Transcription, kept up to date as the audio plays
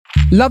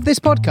Love this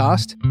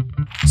podcast?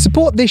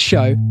 Support this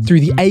show through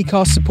the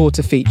Acast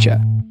supporter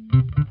feature.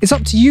 It's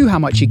up to you how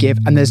much you give,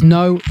 and there's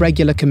no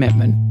regular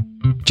commitment.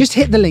 Just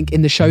hit the link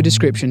in the show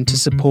description to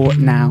support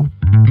now.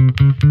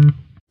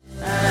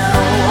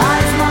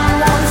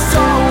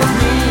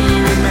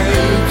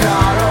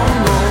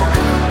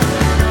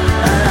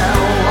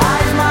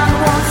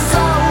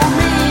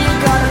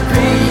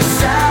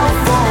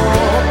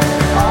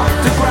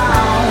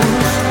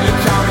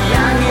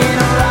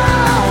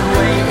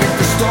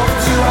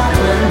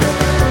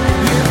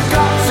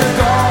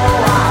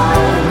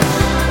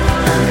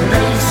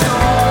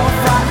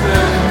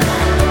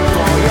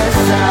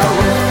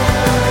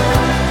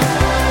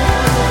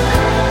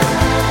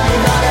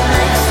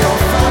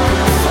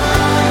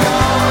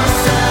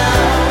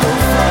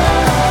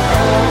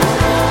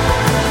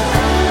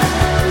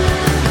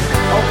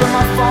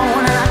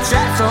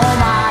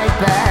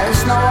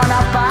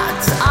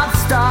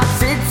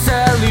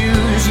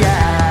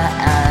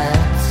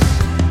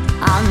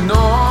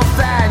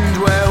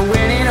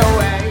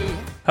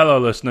 Hello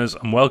listeners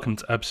and welcome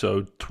to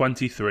episode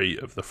 23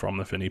 of the From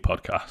the Finney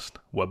podcast.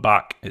 We're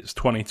back, it's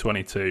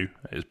 2022,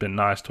 it's been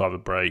nice to have a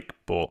break,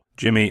 but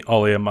Jimmy,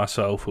 Ollie and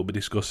myself will be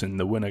discussing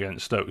the win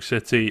against Stoke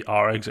City,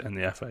 our exit in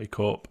the FA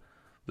Cup,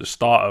 the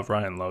start of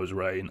Ryan Lowe's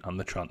reign and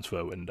the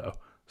transfer window.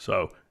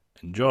 So,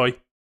 enjoy.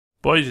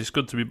 Boys, it's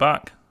good to be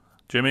back.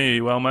 Jimmy, are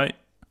you well, mate?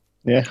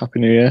 Yeah, Happy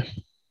New Year.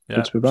 Yeah,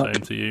 good to be back.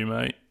 Same to you,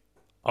 mate.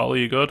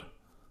 Ollie, you good?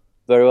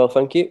 Very well,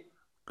 thank you.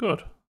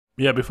 Good.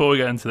 Yeah, before we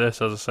get into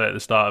this, as I say at the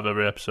start of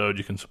every episode,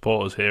 you can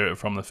support us here at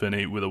From the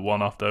Finney with a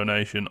one-off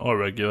donation or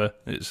regular.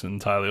 It's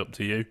entirely up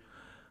to you.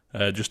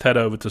 Just head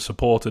over to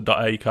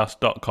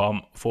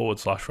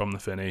supporter.acast.com/From the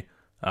Finney,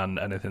 and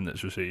anything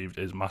that's received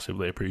is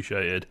massively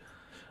appreciated.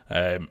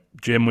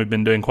 Jim, we've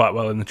been doing quite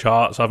well in the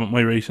charts, haven't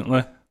we,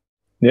 recently?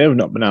 Yeah, we've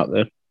not been out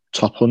the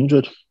top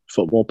 100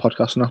 football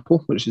podcast on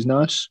Apple, which is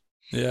nice.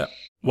 Yeah.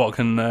 What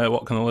can the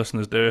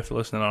listeners do if they're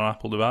listening on an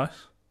Apple device?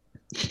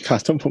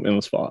 Guys, don't put me on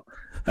the spot.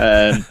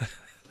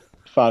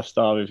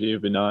 5-star review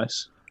would be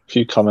nice. A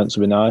few comments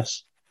would be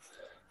nice.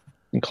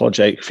 And call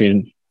Jake a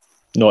few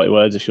naughty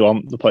words if you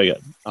want. They'll probably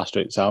get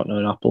asterisks out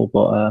knowing Apple,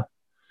 but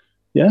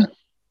yeah,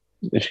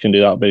 if you can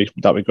do that,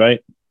 that'd be great.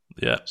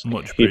 Yeah,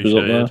 much Keep us up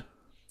appreciated. there,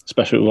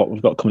 especially with what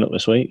we've got coming up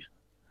this week.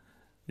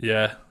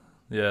 Yeah,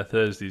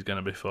 Thursday's going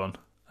to be fun.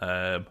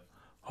 I'm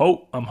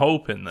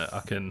hoping that I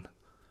can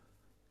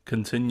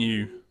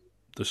continue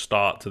the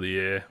start to the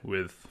year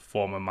with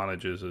former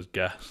managers as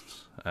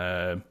guests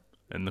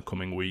in the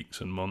coming weeks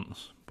and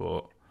months,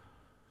 but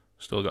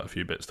still got a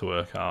few bits to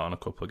work out on a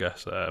couple of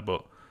guests there,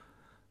 but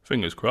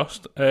fingers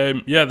crossed.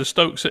 The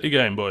Stoke City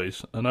game,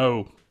 boys. I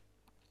know,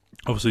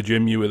 obviously,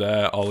 Jim, you were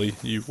there. Ollie,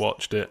 you've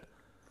watched it.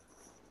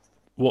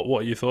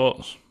 What are your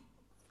thoughts?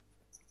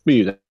 Were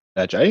you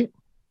there, Jake?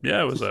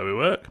 Yeah, I was there with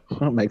work.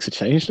 That makes a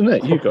change, doesn't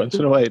it? You going to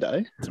an away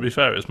day? To be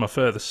fair, it's my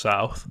furthest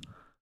south.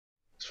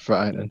 It's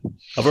frightening.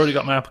 I've already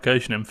got my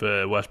application in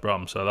for West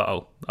Brom, so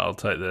that'll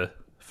take the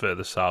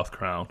furthest south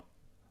crown.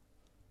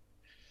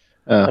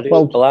 I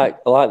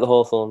like the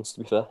Hawthorns, to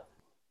be fair.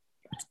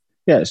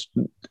 Yeah, it's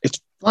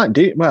like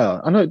I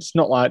know it's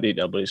not like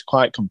Deedale, but it's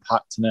quite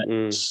compact, isn't it?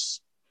 It's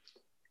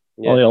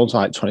only holds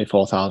like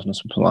 24,000 or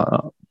something like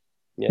that.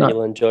 Yeah, no.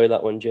 You'll enjoy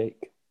that one,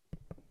 Jake.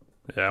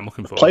 Yeah, I'm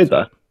looking forward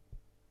to it.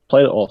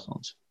 Played at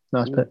Hawthorns.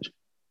 Nice pitch.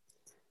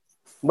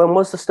 When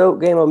was the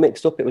Stoke game? I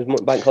mixed up. It was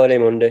Bank Holiday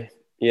Monday.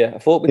 Yeah, I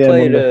thought we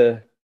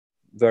played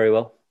very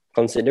well.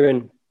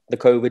 Considering the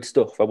COVID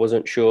stuff, I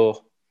wasn't sure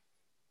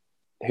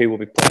who would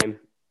be playing,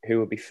 who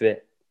would be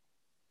fit.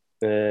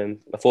 I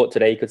thought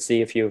today you could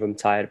see a few of them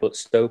tired, but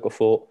Stoke, I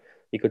thought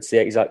you could see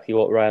exactly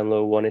what Ryan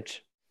Lowe wanted.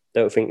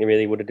 Don't think they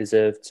really would have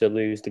deserved to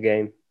lose the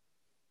game.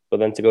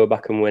 But then to go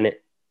back and win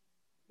it,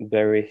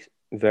 very,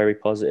 very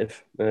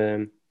positive.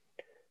 And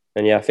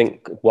yeah, I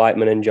think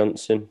Whiteman and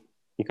Johnson,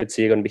 you could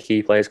see are going to be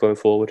key players going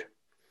forward.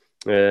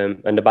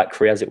 And the back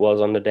three, as it was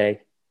on the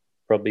day,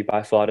 probably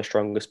by far the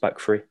strongest back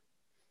three.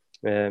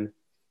 So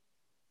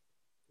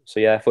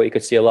yeah, I thought you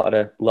could see a lot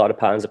of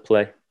patterns of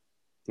play,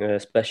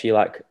 especially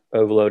like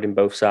overloading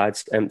both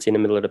sides, empty in the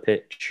middle of the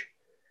pitch,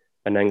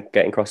 and then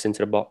getting crossed into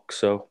the box.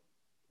 So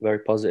very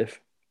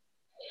positive.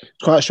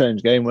 It's quite a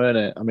strange game, weren't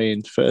it? I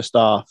mean, first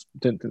half,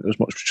 didn't think there was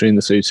much between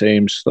the two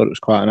teams. Thought it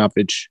was quite an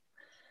average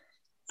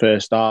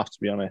first half, to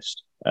be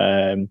honest.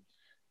 It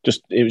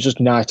was just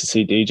nice to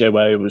see DJ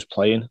where he was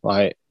playing.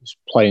 Like, he's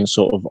playing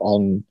sort of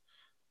on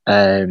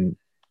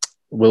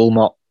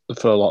Wilmot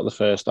for a lot of the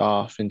first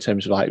half, in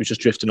terms of like, he was just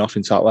drifting off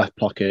into that left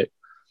pocket,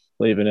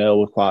 leaving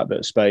Earl with quite a bit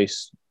of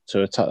space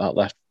to attack that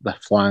left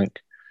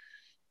flank.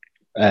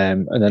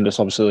 And then just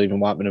obviously leaving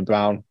Whiteman and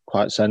Brown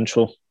quite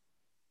central,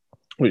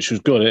 which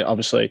was good. It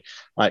obviously,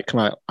 like, come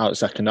out the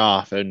second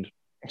half, and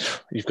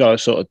you've got to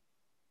sort of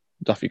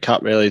doff your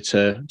cap really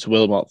to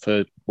Wilmot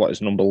for what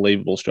is an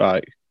unbelievable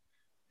strike.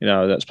 You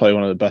know, that's probably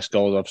one of the best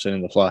goals I've seen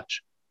in the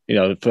flesh. You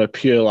know, for a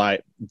pure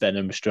like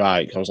venom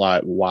strike, I was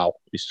like, wow.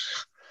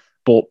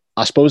 But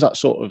I suppose that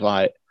sort of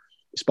like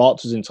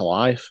sparked us into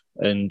life,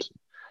 and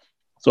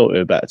thought we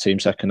were a better team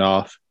second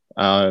half.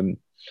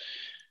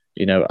 You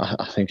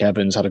I think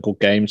Evans had a good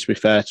game, to be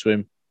fair to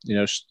him.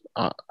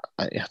 I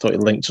thought he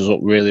linked us up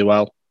really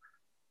well,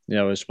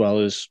 as well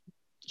as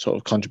sort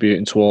of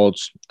contributing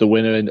towards the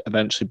winner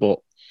eventually. But,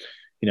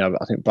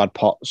 I think Brad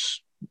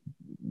Potts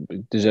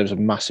deserves a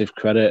massive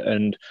credit.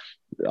 And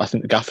I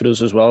think the gaffer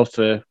does as well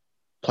for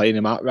playing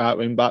him at right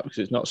wing back, because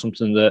it's not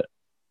something that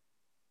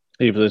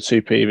either of the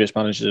two previous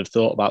managers have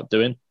thought about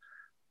doing.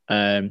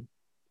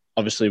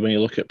 Obviously, when you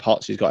look at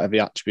Potts, he's got every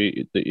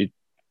attribute that you'd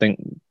think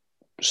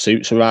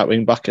suits a right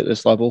wing back at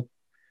this level.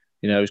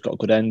 He's got a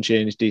good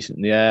engine, he's decent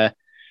in the air.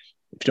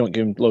 If you don't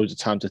give him loads of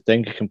time to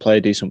think, he can play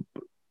a decent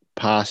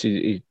pass.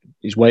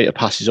 His weight of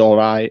pass is all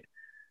right.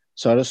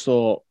 So I just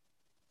thought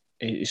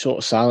he sort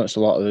of silenced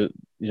a lot of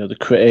the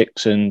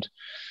critics, and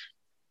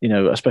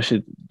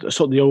especially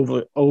sort of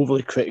the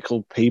overly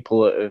critical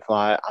people that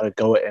have had a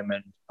go at him,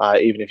 and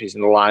even if he's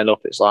in the lineup,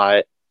 it's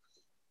like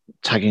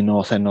tagging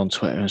North End on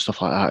Twitter and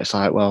stuff like that. It's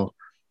like, well,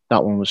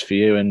 that one was for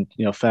you, and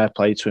fair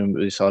play to him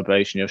with his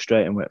celebration.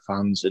 Straight in with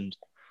fans, and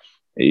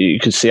you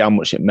could see how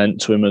much it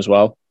meant to him as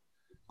well.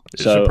 It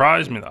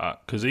surprised me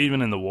that, because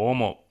even in the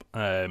warm up,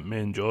 me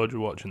and George were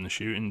watching the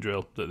shooting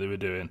drill that they were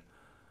doing,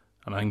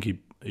 and I think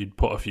he'd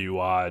put a few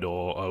wide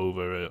or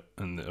over,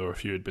 or a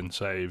few had been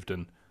saved,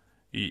 and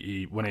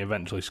he when he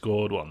eventually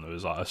scored one, there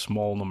was like a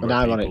small number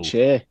of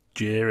people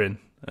cheering,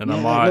 and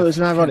I'm like, no, there's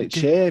an ironic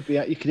cheer,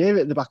 but you could hear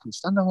it in the back of the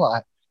stand. I'm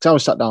like, because I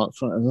was sat down up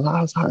front, and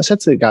I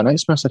said to the guy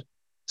next to me, I said,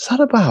 "What's that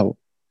about?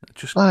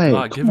 Just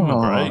give him a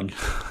break."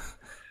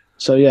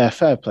 So yeah,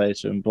 fair play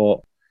to him, but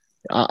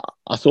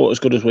I thought as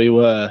good as we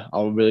were, I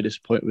was really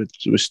disappointed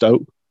with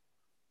Stoke.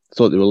 I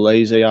thought they were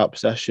lazy out of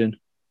possession.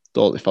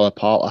 Thought they fell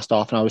apart last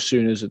half an hour as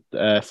soon as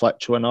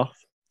Fletcher went off.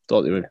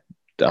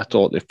 I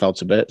thought they fell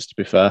to bits, to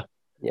be fair.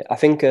 Yeah, I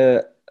think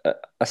I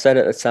said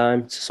at the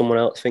time to someone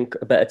else, I think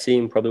a better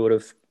team probably would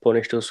have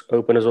punished us,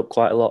 opened us up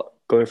quite a lot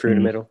going through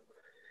the middle.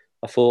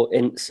 I thought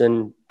Ince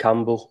and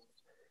Campbell,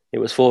 it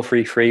was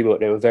 4-3-3, but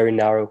they were very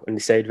narrow and they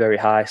stayed very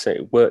high, so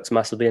it worked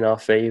massively in our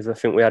favour. I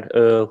think we had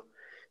Earl,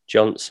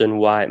 Johnson,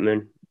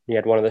 Whiteman. You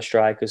had one of the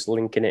strikers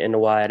linking it in the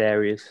wide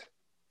areas.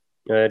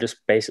 Just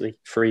basically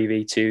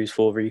 3v2s,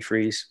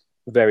 4v3s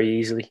very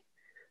easily.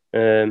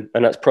 And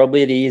that's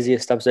probably the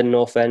easiest I've seen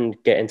North End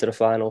get into the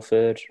final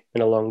third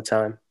in a long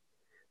time.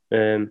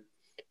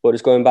 But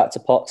just going back to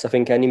Potts, I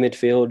think any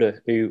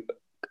midfielder who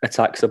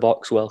attacks the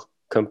box well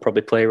can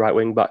probably play right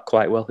wing back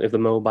quite well if they're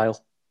mobile.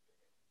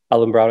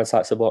 Alan Brown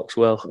attacks the box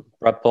well.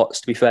 Brad Potts,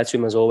 to be fair to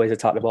him, has always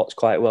attacked the box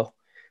quite well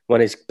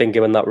when he's been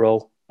given that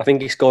role. I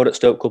think he scored at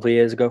Stoke a couple of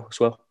years ago as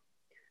well,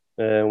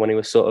 when he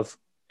was sort of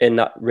in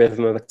that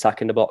rhythm of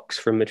attacking the box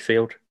from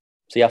midfield.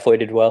 So yeah, I thought he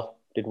did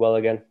well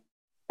again.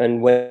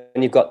 And when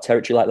you've got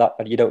territory like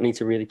that, you don't need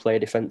to really play a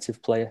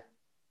defensive player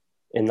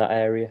in that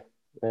area.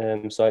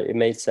 So it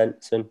made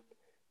sense. And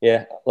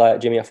yeah,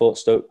 like Jimmy, I thought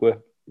Stoke were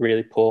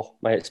really poor.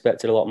 I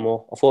expected a lot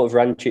more. I thought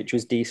Vrancic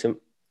was decent.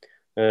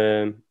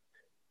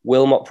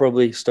 Wilmot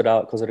probably stood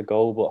out because of the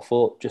goal, but I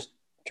thought just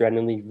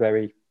generally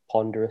very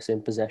ponderous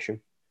in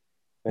possession.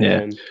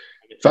 Vrancic,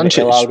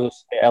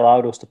 it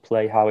allowed us to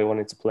play how we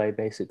wanted to play,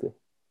 basically.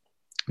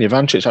 Yeah,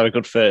 Vrancic had a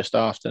good first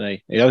half, didn't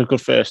he? He had a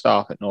good first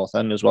half at North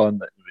End as well in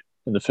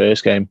the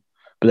first game.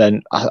 But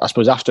then I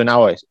suppose after an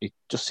hour, it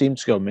just seemed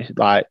to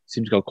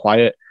go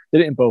quiet.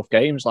 Did it in both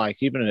games,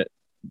 even at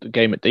the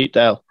game at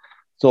Deepdale.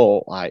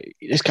 Thought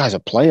this guy's a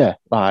player.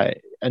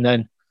 And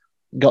then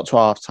got to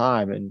half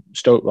time and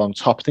Stoke were on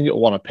top. I think it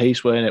was 1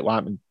 apiece, weren't it?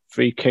 Whiteman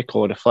free kick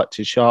or a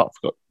deflected shot. I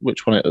forgot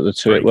which one of the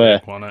two it were.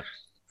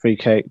 Free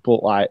kick.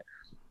 But I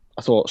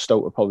thought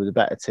Stoke were probably the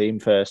better team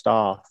first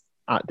half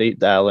at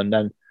Deepdale, and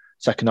then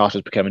second half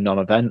just became a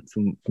non-event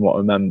from what I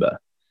remember.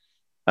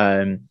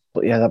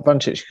 But yeah, that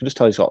Vrancic, you can just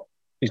tell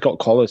he's got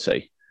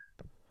quality.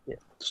 Yeah.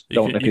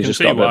 Don't know if he's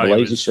just got a bit of a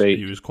lazy streak.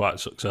 He was quite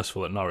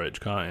successful at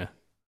Norwich, can't you?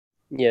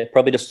 Yeah,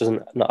 probably just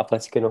not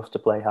athletic enough to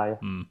play higher,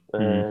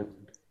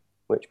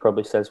 which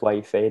probably says why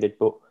he faded.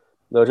 But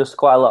there were just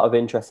quite a lot of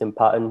interesting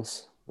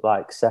patterns,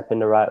 like Sepp in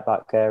the right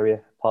back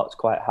area, Potts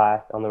quite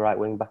high on the right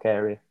wing back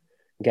area,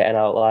 getting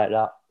out like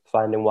that,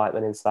 finding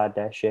Whiteman inside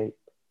their shape,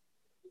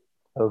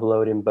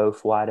 overloading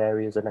both wide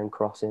areas and then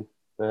crossing.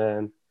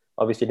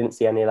 Obviously didn't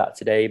see any of that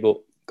today, but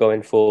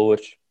going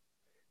forward,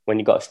 when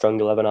you got a strong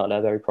 11 out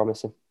there, very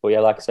promising. But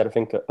yeah, like I said, I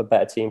think a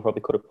better team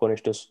probably could have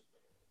punished us.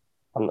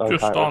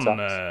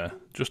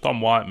 Just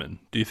on Whiteman,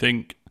 do you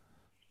think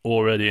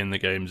already in the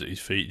games that he's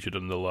featured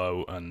under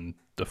Lowe and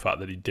the fact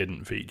that he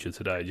didn't feature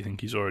today, do you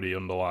think he's already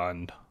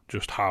underlined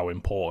just how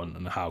important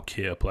and how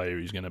key a player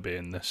he's going to be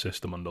in this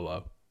system under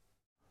Lowe?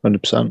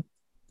 100%.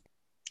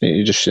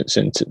 He just sits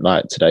into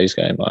today's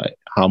game,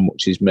 how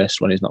much he's missed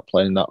when he's not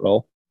playing that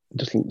role.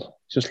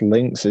 Just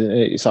links.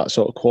 It's that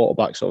sort of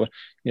quarterback sort of.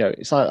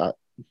 It's like that.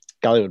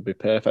 Galley would be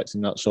perfect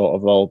in that sort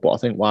of role, but I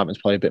think Whiteman's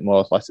probably a bit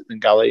more athletic than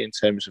Galley in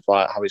terms of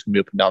how he's going to be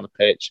up and down the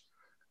pitch,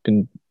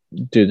 can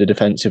do the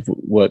defensive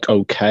work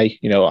okay.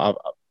 I've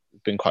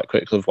been quite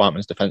critical of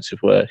Whiteman's defensive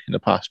work in the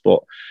past, but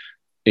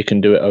he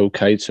can do it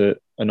okay to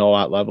an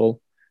all-out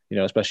level,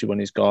 especially when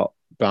he's got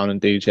Brown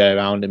and DJ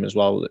around him as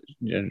well,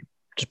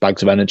 just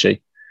bags of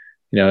energy.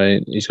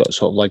 he's got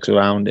sort of legs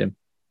around him.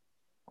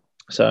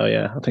 So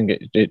yeah, I think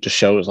it just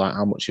shows like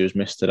how much he was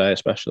missed today,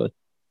 especially.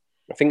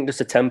 I think just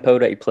the tempo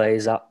that he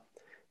plays at,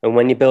 and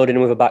when you're building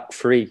with a back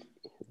three,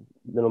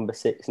 the number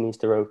 6 needs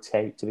to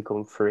rotate to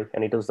become 3,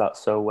 and he does that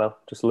so well.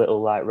 Just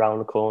little like round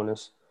the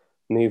corners,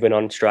 moving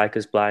on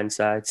strikers' blind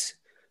sides.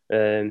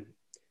 So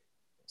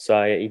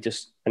he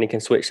can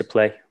switch the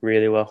play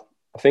really well.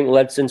 I think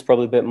Ledson's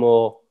probably a bit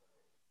more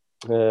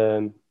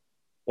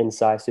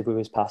incisive with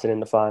his passing in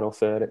the final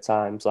third at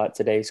times. Like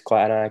today's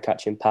quite an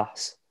eye-catching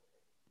pass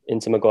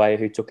into Maguire,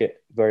 who took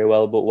it very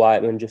well, but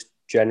Whiteman just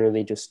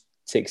generally just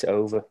takes it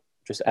over,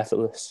 just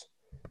effortless.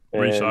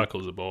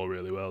 Recycles the ball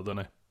really well,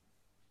 doesn't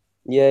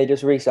he? Yeah, he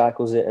just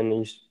recycles it,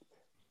 and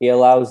he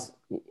allows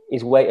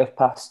his weight of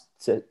pass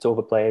to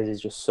other players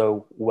is just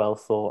so well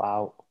thought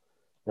out,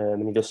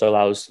 and he just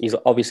allows. He's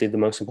obviously the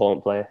most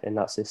important player in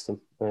that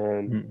system.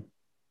 And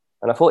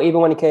I thought even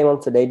when he came on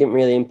today, he didn't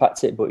really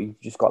impact it, but he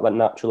just got that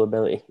natural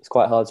ability. It's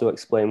quite hard to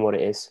explain what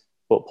it is,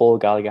 but Paul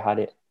Gallagher had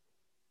it,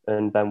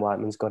 and Ben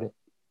Whiteman's got it.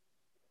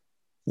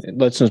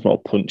 Ledson's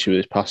more punchy with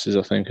his passes,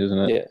 I think,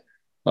 isn't it?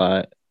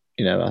 Yeah.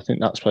 I think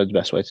that's probably the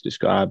best way to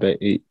describe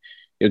it.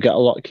 You'll get a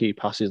lot of key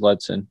passes,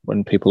 Ledson,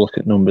 when people look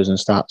at numbers and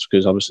stats,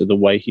 because obviously the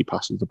way he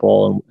passes the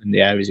ball and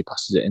the areas he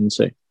passes it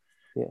into.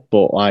 Yeah.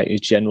 But like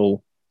his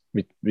general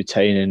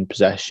retaining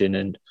possession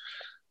and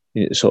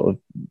sort of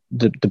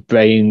the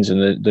brains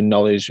and the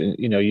knowledge,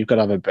 you've got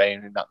to have a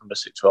brain in that number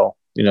 6 role,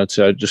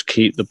 to just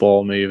keep the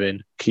ball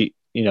moving,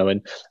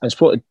 and I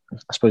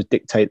suppose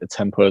dictate the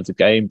tempo of the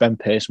game. Ben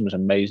Pearson was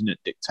amazing at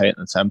dictating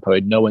the tempo.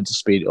 He'd know when to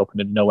speed it up and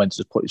he'd know when to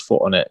just put his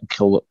foot on it and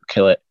kill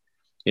it,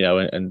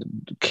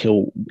 and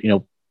kill,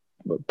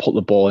 put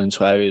the ball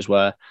into areas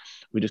where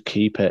we just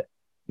keep it,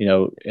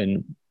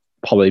 in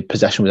probably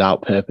possession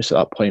without purpose at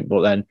that point.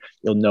 But then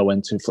you'll know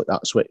when to flick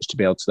that switch to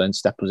be able to then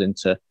step us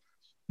into,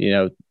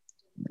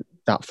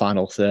 that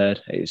final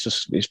third.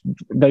 It's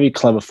very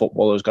clever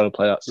football who's got to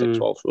play that 6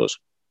 role for us.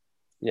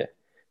 Yeah.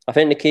 I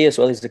think the key as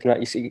well is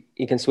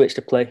he can switch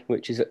to play,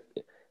 which is,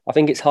 I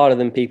think it's harder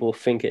than people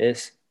think it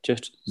is.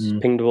 Just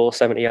ping the ball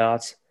 70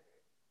 yards.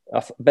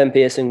 Ben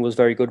Pearson was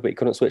very good, but he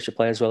couldn't switch to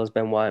play as well as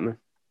Ben Whiteman.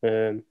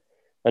 And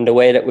the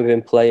way that we've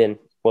been playing,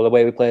 the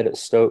way we played at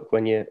Stoke,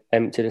 when you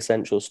empty the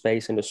central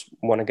space and just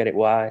want to get it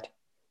wide,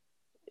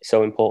 it's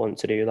so important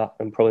to do that,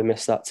 and probably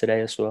missed that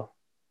today as well.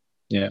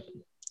 Yeah.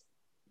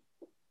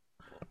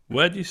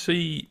 Where do you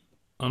see,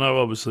 I know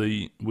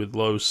obviously with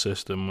Lowe's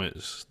system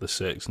it's the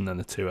 6 and then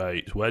the 2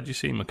 8s, where do you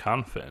see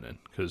McCann fitting in?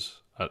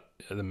 Because at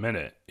the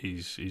minute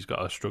he's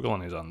got a struggle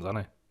on his hands,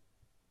 hasn't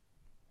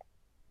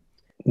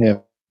he? Yeah,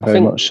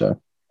 very much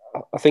so.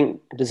 I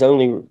think there's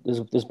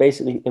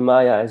basically, in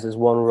my eyes, there's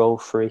one role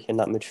free in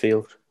that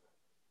midfield,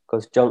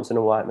 because Johnson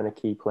and Whiteman are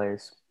key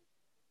players.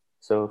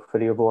 So for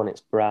the other one,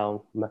 it's Brown,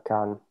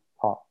 McCann,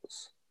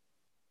 Potts.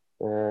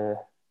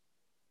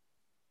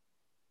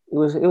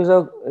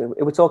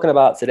 We're talking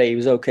about today. He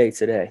was okay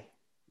today,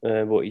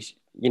 but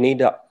you need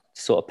that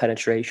sort of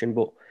penetration.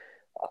 But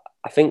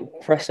I think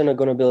Preston are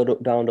going to build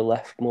up down the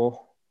left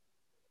more,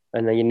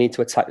 and then you need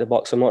to attack the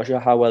box. I'm not sure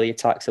how well he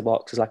attacks the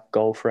box as like a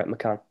goal threat,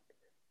 McCann.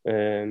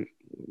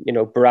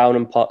 Brown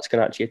and Potts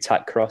can actually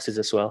attack crosses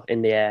as well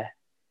in the air.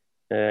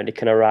 They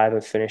can arrive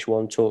and finish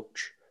one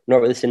touch. Not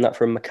really seen that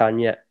from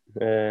McCann yet,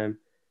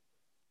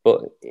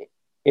 but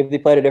if they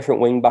played a different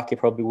wing back, he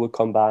probably would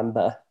combine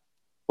better.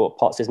 But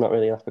Potts is not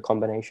really like a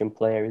combination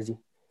player, is he?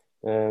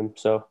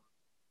 So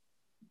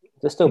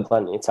there's still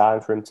plenty of time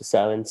for him to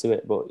settle into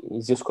it, but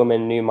he's just come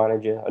in,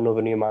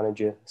 another new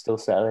manager, still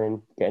settling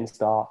in, getting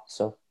started.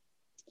 So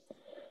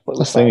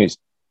the thing is,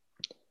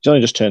 he's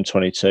only just turned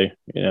 22.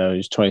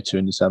 He's 22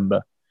 in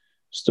December.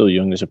 Still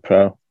young as a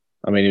pro.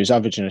 I mean, he was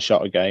averaging a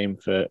shot a game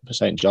for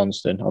St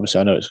Johnstone. Obviously,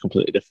 I know it's a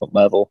completely different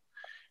level.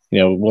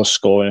 Was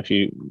scoring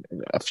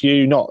a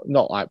few,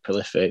 not like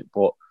prolific,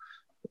 but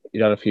he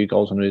had a few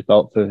goals under his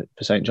belt for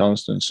St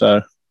Johnstone.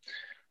 So,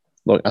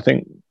 look, I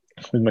think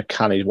with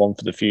McCann, he's one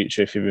for the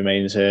future if he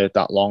remains here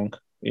that long.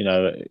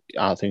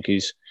 I think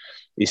his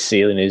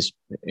ceiling is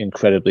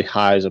incredibly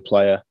high as a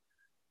player,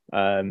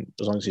 as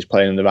long as he's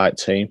playing in the right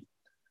team.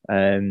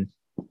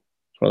 It's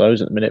one of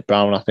those at the minute.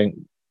 Brown, I think,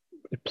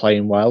 is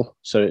playing well,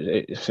 so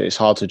it's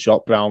hard to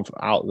drop Brown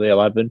out of the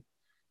 11,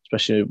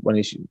 especially when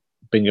he's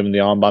been given the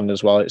armband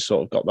as well. It's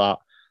sort of got that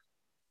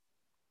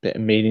bit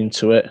of meaning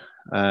to it,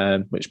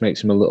 which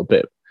makes him a little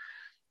bit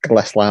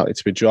less likely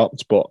to be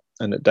dropped. But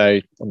in the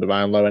day, under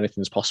Ryan Lowe,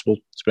 anything's possible,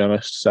 to be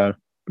honest. So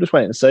we're just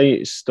waiting to see.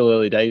 It's still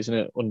early days, isn't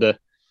it? Under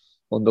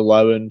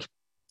Lowe, and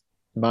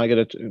might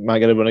get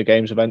a run of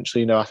games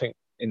eventually. I think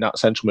in that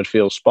central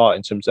midfield spot,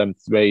 in terms of them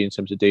three, in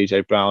terms of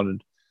DJ Brown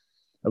and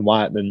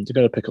Whiteman, they're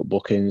going to pick up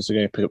bookings, they're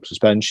going to pick up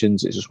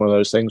suspensions. It's just one of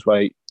those things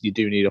where you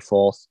do need a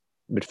fourth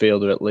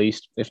midfielder at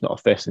least, if not a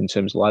fifth in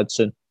terms of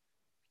Ledson.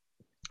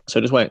 So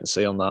just wait and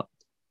see on that.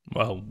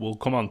 Well, we'll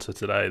come on to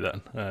today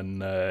then,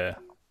 and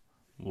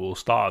we'll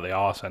start at the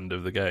arse end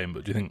of the game.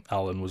 But do you think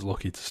Alan was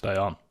lucky to stay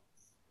on?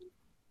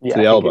 Yeah,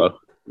 to the elbow?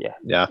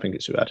 Yeah, I think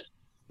it's red.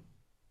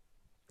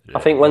 Yeah.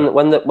 I think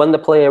when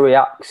the player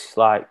reacts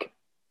like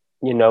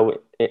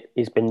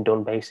he's been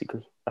done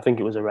basically. I think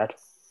it was a red.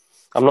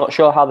 I'm not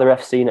sure how the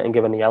ref's seen it and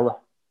given a yellow.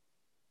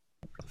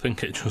 I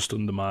think it just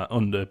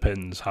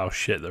underpins how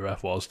shit the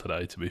ref was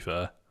today, to be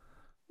fair.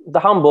 The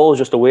handball is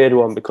just a weird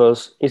one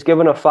because he's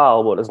given a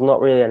foul, but there's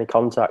not really any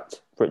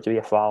contact for it to be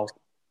a foul.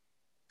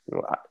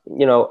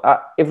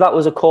 If that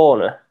was a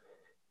corner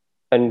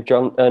and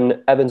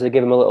Evans had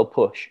given him a little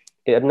push,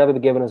 it had never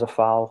been given as a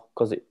foul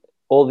because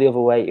all the other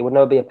way, it would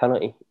never be a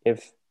penalty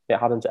if it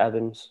happened to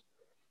Evans.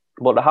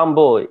 But the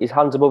handball, his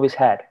hands above his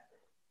head,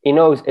 he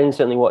knows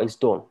instantly what he's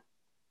done.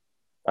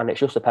 And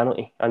it's just a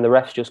penalty. And the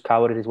ref's just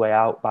cowarded his way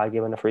out by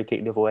giving a free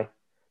kick the other way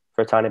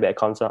for a tiny bit of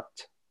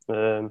contact.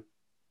 It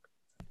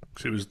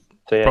was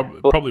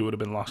probably would have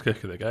been last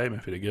kick of the game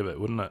if he'd have given it,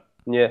 wouldn't it?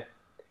 Yeah.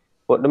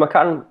 But the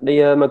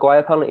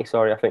Maguire penalty,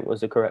 I think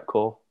was the correct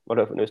call. I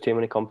don't think there was too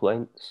many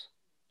complaints.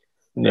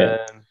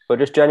 Yeah. But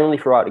just genuinely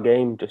throughout the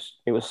game,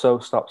 it was so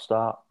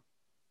stop-start.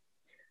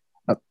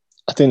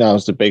 I think that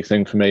was the big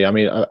thing for me. I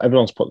mean,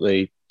 everyone's put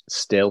the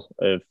still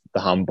of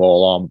the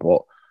handball on,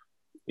 but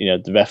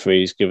the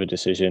referees give a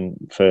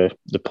decision for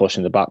the push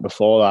in the back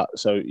before that.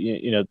 So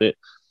the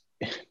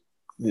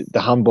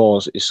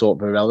handballs is sort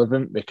of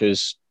irrelevant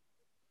because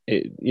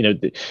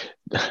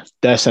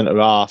their centre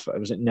half,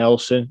 was it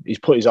Nelson? He's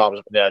put his arms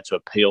up in the air to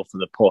appeal for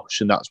the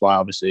push, and that's why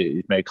obviously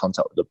he's made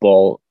contact with the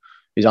ball.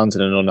 His hands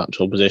in an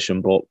unnatural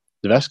position, but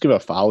the refs give a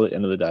foul at the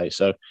end of the day.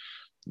 So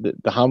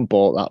the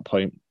handball at that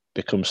point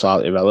becomes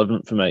slightly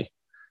irrelevant for me,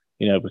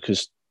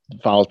 because the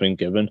foul's been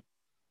given.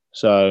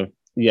 So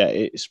yeah,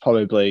 it's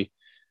probably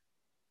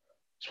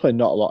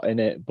not a lot in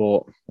it,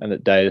 but end of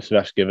the day, if the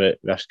refs give it.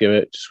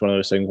 Just one of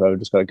those things where we've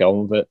just got to go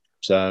on with it.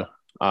 So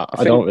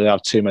I don't really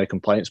have too many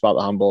complaints about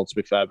the handball, to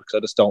be fair, because I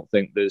just don't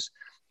think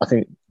I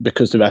think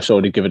because the refs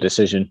already give a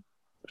decision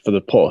for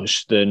the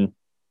push, then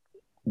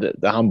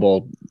the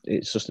handball,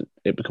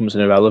 it becomes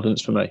an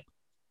irrelevance for me.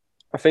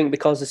 I think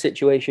because the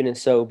situation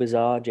is so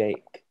bizarre,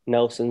 Jake,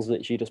 Nelson's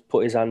literally just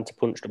put his hand to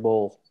punch the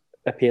ball,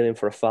 appealing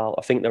for a foul.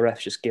 I think the refs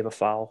just give a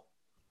foul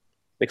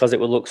because it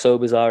would look so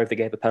bizarre if they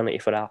gave a penalty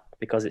for that,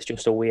 because it's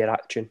just a weird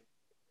action.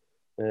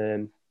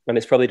 And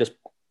it's probably just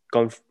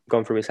gone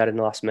through his head in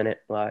the last minute,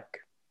 like,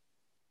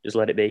 just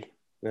let it be.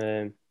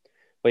 But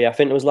yeah, I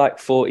think it was like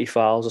 40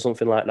 fouls or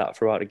something like that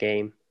throughout the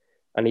game.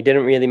 And he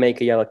didn't really make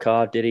a yellow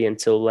card, did he,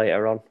 until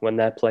later on when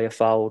their player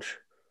fouled.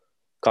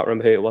 Can't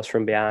remember who it was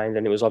from behind,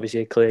 and it was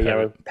obviously a clear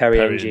yellow. Perry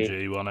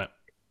Ng won it.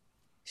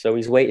 So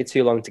he's waited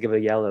too long to give a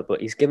yellow, but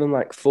he's given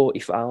like 40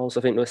 fouls.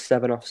 I think there was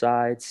 7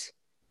 offsides.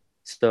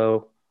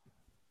 So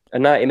a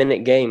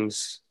 90-minute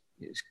game's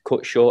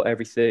cut short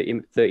every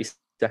 30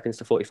 seconds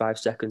to 45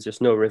 seconds.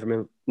 Just no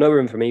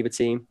room from either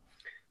team,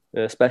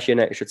 especially in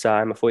extra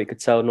time. I thought you could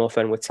tell North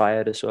End were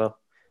tired as well.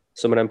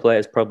 Some of them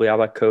players probably have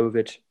had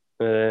COVID.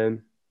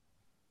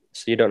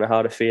 So you don't know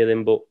how they're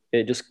feeling, but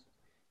it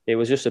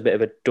was just a bit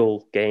of a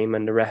dull game,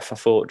 and the ref, I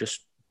thought,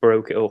 just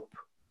broke it up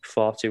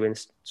far too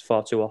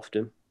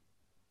often.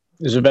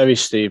 It was a very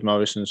Steve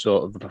Morrison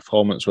sort of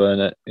performance,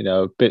 wasn't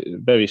it?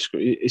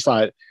 It's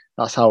like,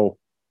 that's how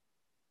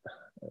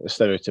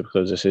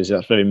stereotypical as this is.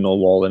 That's very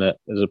Millwall in it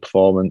as a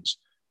performance.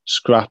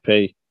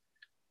 Scrappy,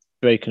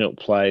 breaking up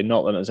play,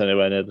 not letting us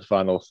anywhere near the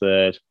final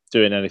third,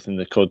 doing anything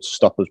they could to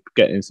stop us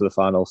getting into the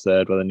final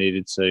third where they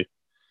needed to.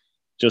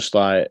 Just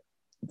like,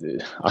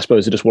 I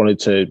suppose they just wanted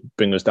to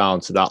bring us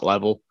down to that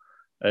level.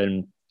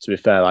 And to be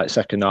fair, like,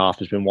 second half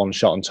has been one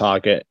shot on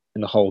target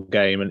in the whole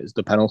game, and it's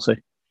the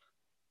penalty.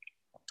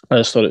 I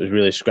just thought it was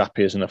really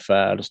scrappy as an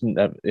affair.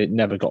 It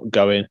never got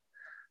going.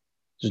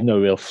 There's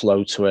no real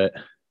flow to it.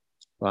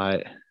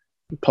 Like,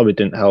 it probably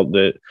didn't help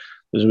that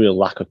there's a real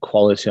lack of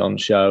quality on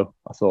show,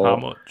 I thought. How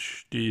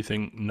much do you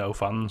think no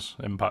fans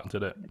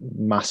impacted it?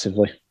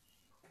 Massively.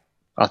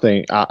 I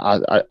think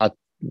that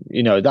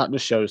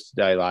just shows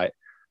today, like,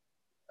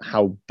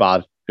 how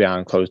bad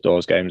behind closed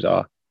doors games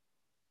are.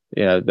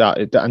 And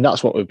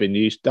that's what we've been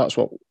used. That's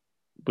what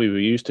we were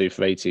used to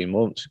for 18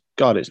 months.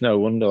 God, it's no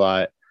wonder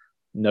like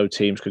no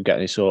teams could get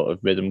any sort of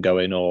rhythm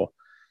going or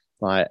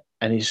like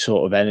any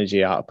sort of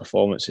energy out of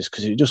performances,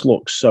 because it just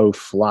looked so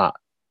flat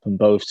from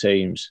both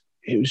teams.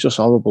 It was just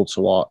horrible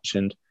to watch.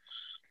 And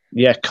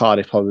yeah,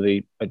 Cardiff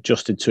probably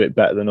adjusted to it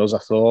better than us, I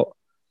thought.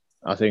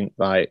 I think,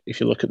 like,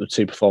 if you look at the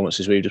two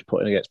performances we've just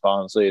put in against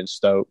Barnsley and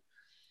Stoke,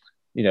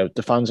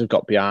 the fans have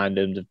got behind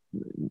them, if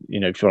you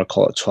want to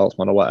call it 12th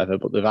man or whatever,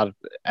 but they've had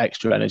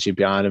extra energy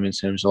behind them in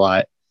terms of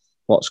like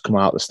what's come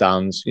out of the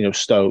stands.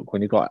 Stoke,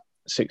 when you've got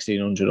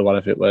 1,600 or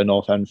whatever it were,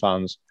 North End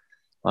fans,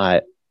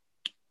 like,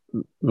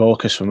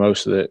 raucous for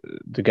most of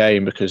the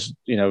game because,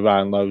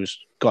 Ryan Lowe's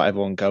got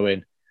everyone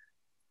going.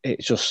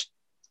 It's just,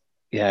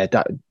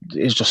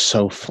 it's just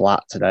so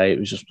flat today. It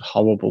was just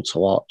horrible to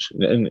watch.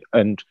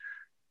 And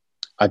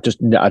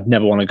I'd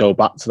never want to go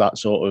back to that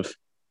sort of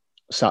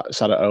sat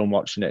at home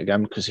watching it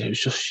again because it was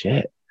just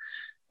shit.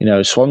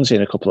 Swansea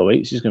in a couple of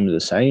weeks is going to be the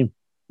same.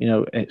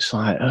 It's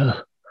like,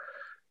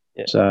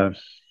 Yeah. So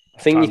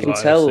I think you can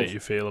tell. You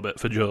feel a bit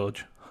for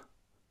George.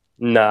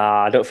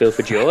 Nah, I don't feel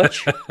for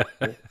George.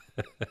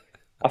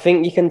 I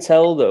think you can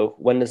tell, though,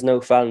 when there's no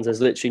fans,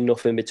 there's literally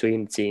nothing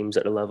between the teams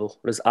at the level.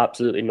 There's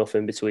absolutely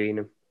nothing between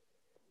them.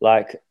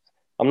 Like,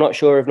 I'm not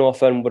sure if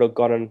North End would have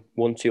gone on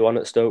 1-2 on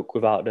at Stoke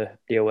without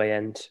the away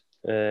end.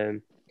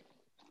 There's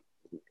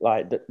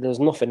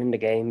nothing in the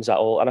games at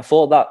all. And I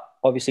thought that,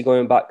 obviously,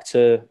 going back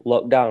to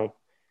lockdown,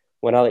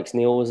 when Alex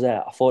Neil was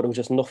there, I thought there was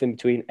just nothing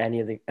between any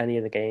of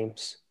the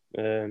games.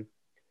 And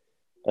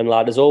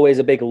there's always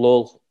a big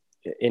lull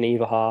in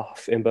either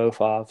half, in both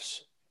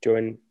halves,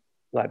 during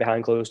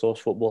behind closed doors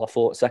football. I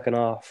thought second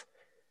half,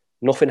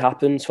 nothing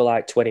happens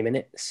for 20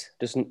 minutes.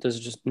 There's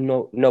just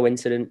no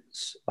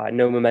incidents,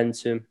 no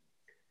momentum.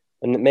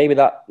 And maybe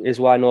that is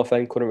why North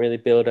End couldn't really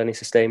build any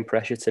sustained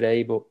pressure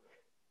today. But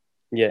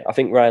yeah, I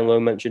think Ryan Lowe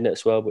mentioned it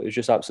as well, but it was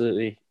just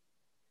absolutely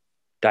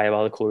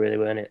diabolical, really,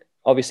 wasn't it?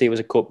 Obviously, it was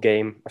a cup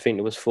game. I think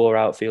there was 4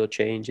 outfield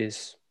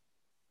changes,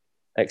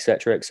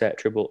 etc.,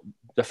 etc. But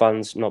the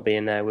fans not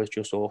being there was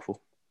just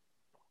awful.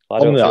 I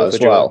don't feel for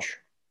George.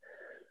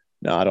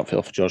 No, I don't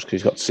feel for George because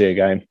he's got to see a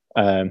game.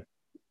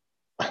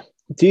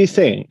 Do you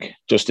think,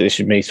 just this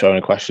is me throwing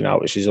a question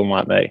out, which is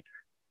unlike me,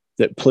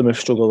 that Plymouth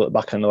struggled at the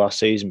back end of last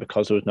season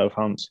because there was no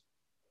fans,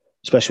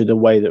 especially the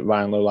way that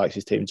Ryan Lowe likes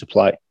his team to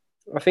play?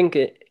 I think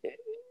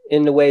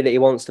in the way that he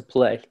wants to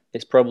play,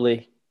 it's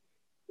probably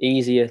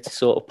easier to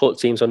sort of put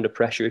teams under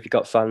pressure if you've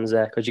got fans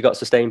there, because you've got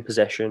sustained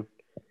possession.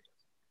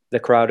 The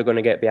crowd are going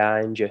to get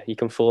behind you. You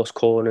can force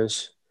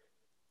corners.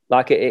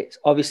 It's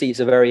obviously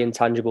it's a very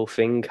intangible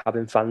thing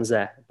having fans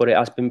there, but it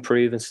has been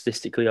proven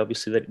statistically,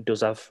 obviously, that it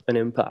does have an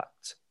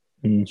impact.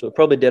 So it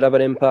probably did have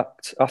an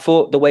impact. I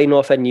thought the way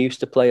North End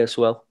used to play as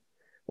well,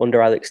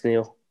 under Alex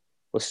Neil,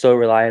 was so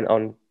reliant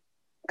on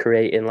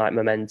creating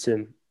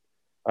momentum.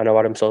 I know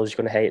Adam Sol's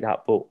going to hate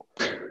that, but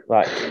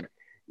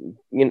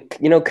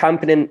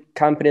camping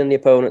in the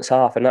opponent's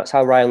half, and that's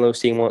how Ryan Lowe's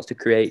team wants to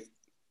create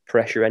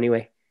pressure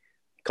anyway,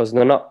 because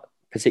they're not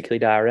particularly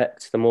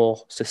direct. They're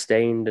more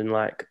sustained and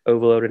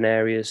overloading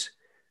areas,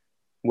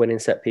 winning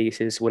set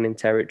pieces, winning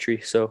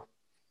territory. So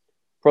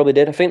probably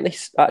did. I think they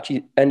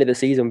actually ended the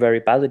season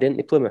very badly, didn't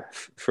they,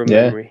 Plymouth, from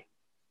memory?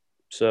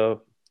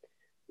 So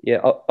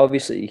yeah,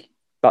 obviously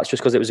that's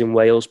just because it was in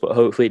Wales, but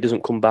hopefully it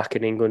doesn't come back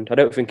in England. I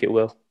don't think it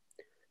will.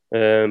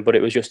 But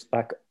it was just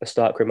a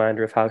stark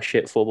reminder of how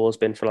shit football has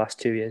been for the last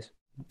 2 years.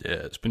 Yeah,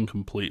 it's been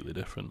completely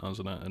different,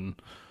 hasn't it? And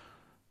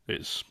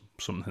it's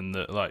something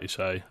that, like you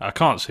say, I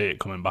can't see it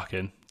coming back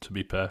in, to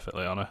be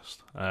perfectly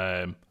honest.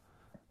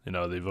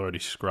 They've already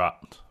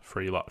scrapped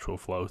 3 lateral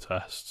flow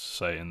tests,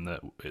 saying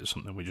that it's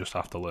something we just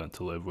have to learn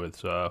to live with.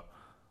 So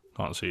I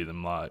can't see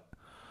them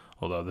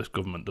although this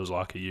government does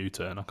like a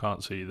U-turn, I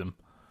can't see them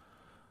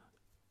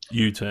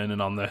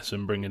U-turning on this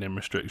and bringing in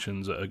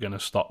restrictions that are going to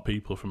stop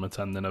people from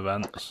attending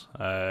events,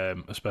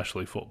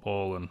 especially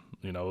football and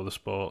other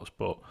sports.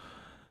 But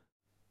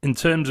in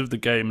terms of the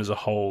game as a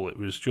whole, it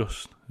was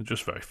just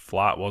very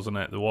flat, wasn't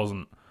it? There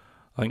wasn't.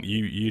 I think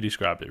you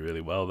described it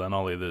really well then,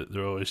 Ollie. That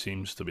there always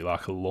seems to be a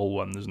lull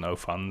when there's no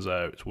fans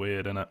there. It's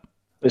weird, isn't it?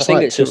 I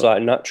think it's just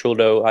natural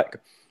though.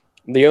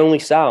 The only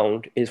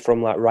sound is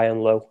from Ryan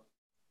Lowe,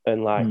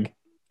 and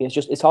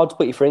it's hard to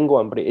put your finger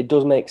on, but it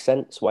does make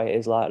sense why it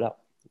is like that.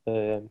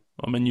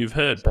 You've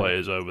heard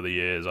players over the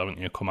years, haven't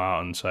you, come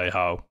out and say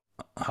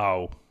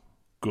how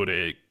good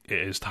it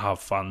is to have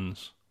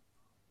fans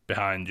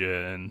behind you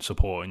and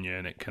supporting you,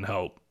 and it can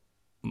help,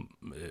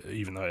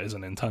 even though it is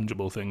an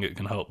intangible thing, it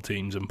can help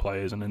teams and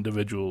players and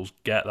individuals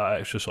get that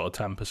extra sort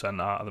of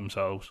 10% out of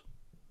themselves.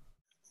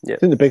 Yeah. I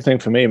think the big thing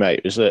for me,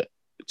 mate, was that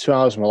 2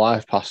 hours of my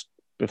life passed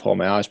before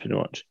my eyes pretty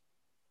much,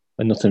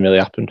 and nothing really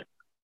happened.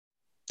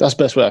 That's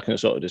the best way I can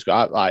sort of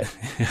describe it.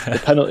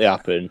 The penalty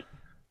happened,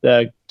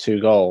 there are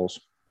 2 goals,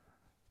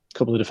 a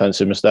couple of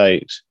defensive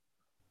mistakes.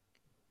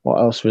 What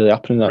else really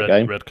happened in that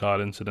game? Red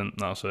card incident,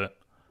 that's it.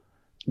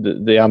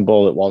 The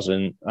handball it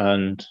wasn't,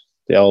 and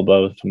the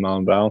elbow from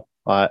Marlon Brown.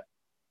 I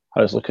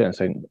was looking and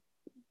think,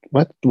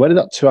 where did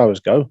that 2 hours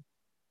go?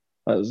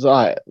 It's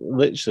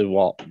literally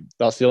what?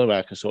 That's the only way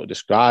I can sort of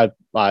describe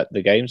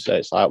the game today.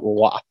 It's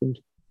what happened?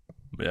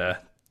 Yeah,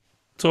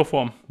 tough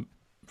one.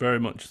 Very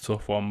much a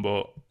tough one,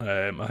 but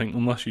I think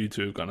unless you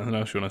two have got anything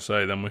else you want to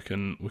say, then we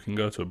can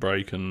go to a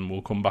break and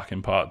we'll come back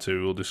in part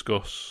 2. We'll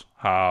discuss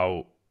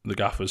how the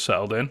gaffer's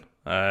settled in.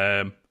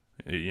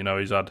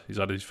 He's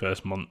had his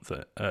first month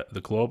at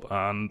the club,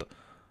 and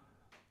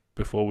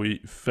before we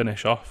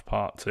finish off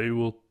part 2,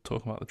 we'll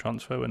talk about the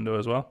transfer window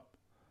as well.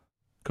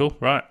 Cool,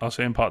 right, I'll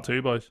see you in part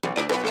 2, boys.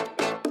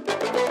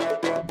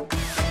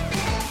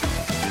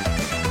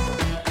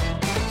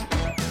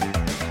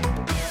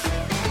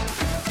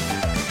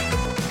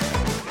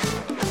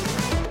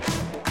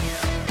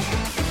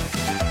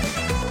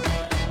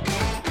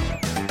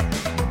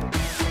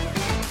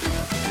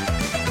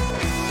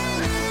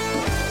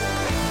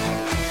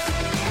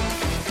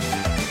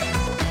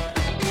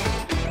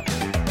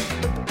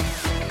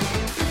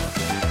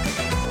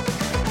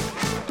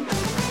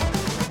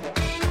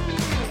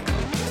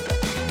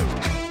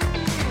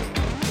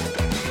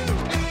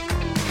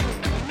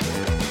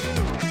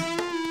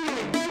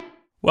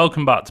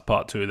 Welcome back to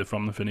part 2 of the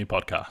From the Finney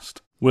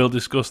podcast. We'll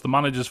discuss the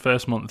manager's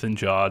first month in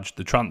charge,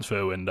 the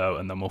transfer window,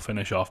 and then we'll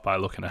finish off by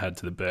looking ahead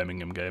to the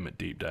Birmingham game at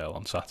Deepdale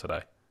on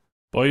Saturday.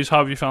 Boys, how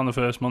have you found the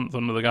first month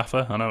under the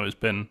gaffer? I know it's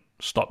been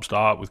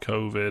stop-start with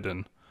COVID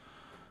and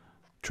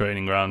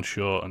training ground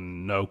short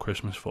and no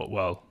Christmas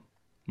football.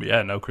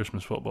 No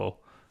Christmas football.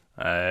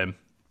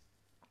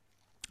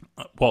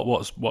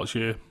 What's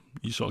your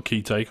sort of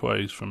key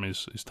takeaways from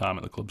his time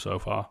at the club so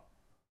far?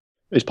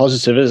 He's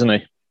positive, isn't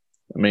he?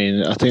 I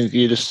mean, I think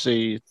you just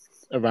see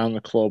around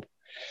the club,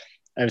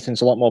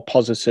 everything's a lot more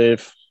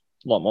positive,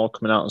 a lot more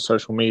coming out on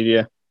social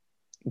media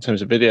in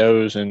terms of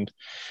videos and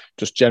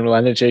just general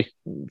energy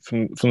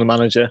from the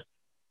manager.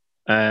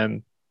 I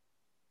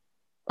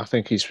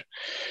think he's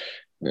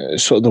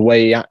sort of the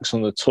way he acts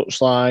on the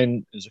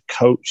touchline as a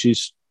coach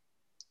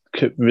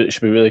should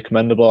be really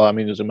commendable. I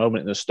mean, there's a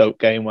moment in the Stoke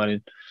game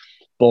when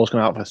ball's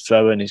going out for a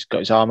throw and he's got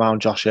his arm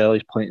around Josh Earl,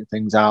 he's pointing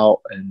things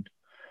out, and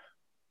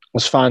I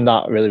just find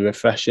that really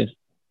refreshing.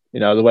 You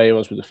know, the way he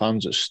was with the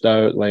fans at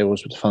Stoke, the way he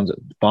was with the fans at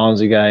the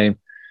Barnsley game.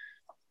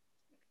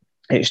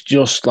 It's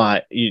just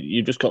like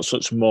you've just got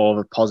such more of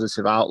a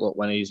positive outlook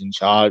when he's in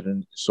charge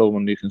and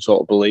someone you can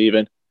sort of believe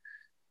in,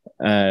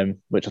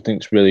 which I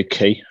think is really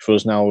key for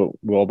us now.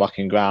 We're all back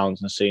in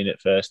grounds and seeing it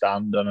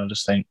firsthand, and I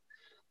just think,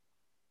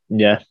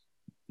 yeah,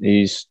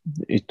 he's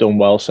done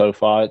well so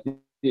far.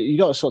 You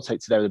got to sort of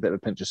take today with a bit of a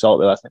pinch of salt.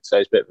 Really, I think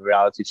today's a bit of a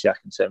reality check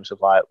in terms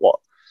of like what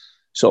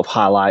sort of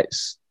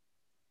highlights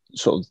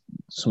sort of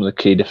some of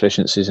the key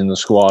deficiencies in the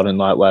squad and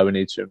like where we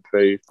need to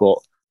improve. But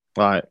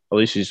like, at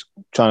least he's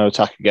trying to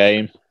attack a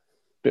game. A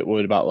bit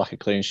worried about lack of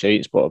clean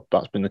sheets, but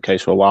that's been the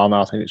case for a while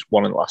now. I think it's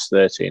one in the last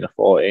 13 or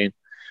 14.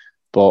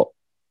 But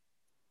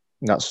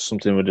that's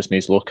something we just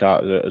need to look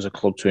at as a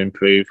club to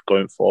improve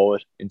going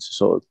forward into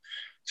sort of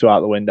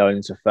throughout the window and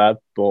into Feb.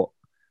 But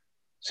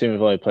seeing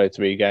we've only played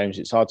 3 games,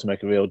 it's hard to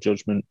make a real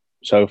judgment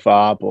so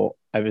far, but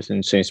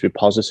everything seems to be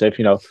positive.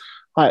 You know,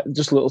 like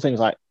just little things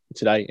like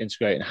today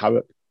integrating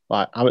Harrop.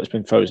 Like Harrop's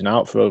been frozen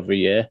out for over a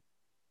year,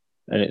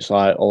 and it's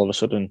like all of a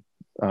sudden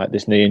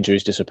this knee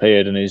injury's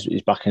disappeared and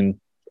he's back in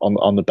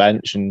on the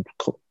bench and,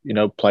 you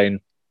know,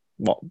 playing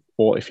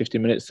 40-50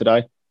 minutes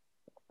today.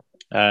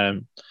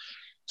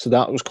 So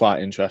that was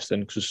quite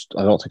interesting because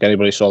I don't think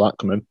anybody saw that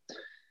coming.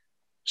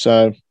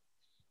 So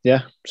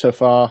yeah, so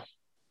far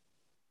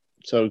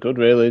so good,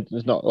 really.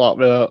 There's not a lot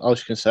really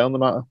else you can say on the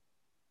matter.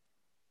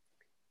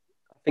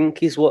 I think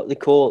he's what they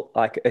call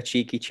like a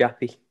cheeky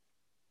chappy.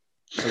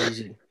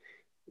 He's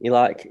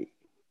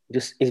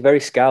very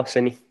scouse,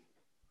 isn't he?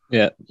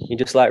 Yeah. He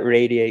just like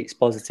radiates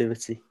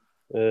positivity.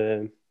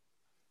 He's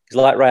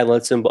like Ryan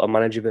Ludson, but a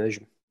manager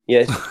version.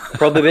 Yeah, it's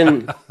probably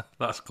been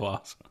that's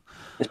class.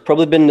 It's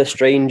probably been the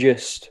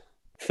strangest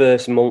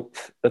first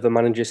month of a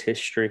manager's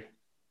history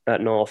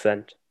at North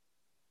End.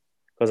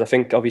 Because I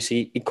think,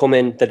 obviously, he come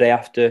in the day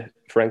after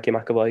Frankie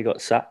McAvoy got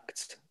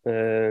sacked.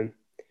 And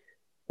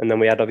then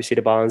we had, obviously,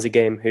 the Barnsley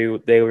game,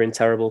 who they were in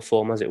terrible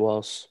form as it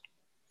was.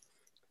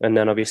 And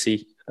then,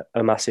 obviously,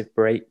 a massive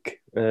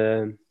break.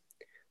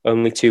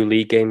 Only 2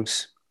 league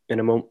games in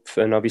a month.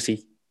 And,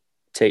 obviously,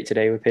 take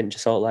today with a pinch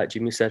of salt, like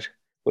Jimmy said.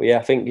 But, yeah,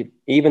 I think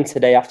even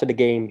today after the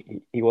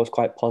game, he was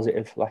quite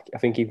positive. Like, I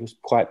think he was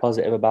quite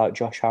positive about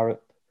Josh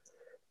Harrop,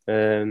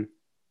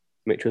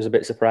 which was a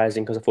bit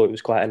surprising because I thought it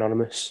was quite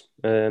anonymous.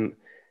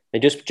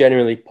 And just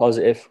generally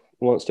positive,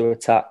 wants to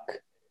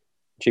attack.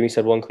 Jimmy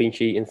said 1 clean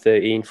sheet in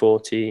 13,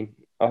 14.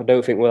 I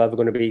don't think we're ever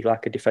going to be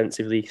like a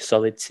defensively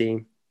solid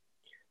team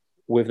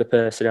with the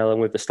personnel and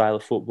with the style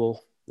of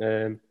football.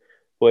 But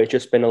it's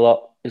just been a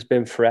lot. It's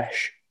been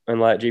fresh.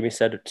 And like Jimmy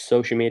said,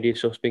 social media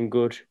stuff's been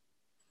good.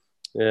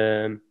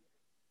 It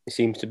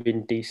seems to have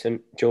been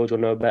decent. George will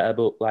know better,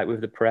 but like with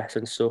the press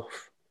and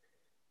stuff.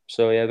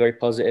 So yeah, very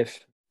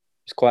positive.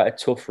 It's quite a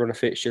tough run of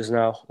fixtures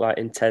now, like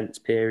intense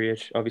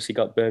period. Obviously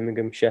got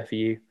Birmingham,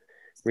 Sheffield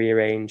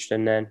rearranged,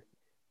 and then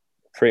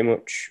pretty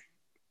much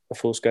a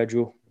full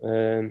schedule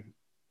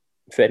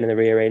fitting in the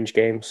rearranged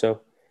game.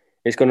 So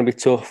it's going to be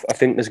tough. I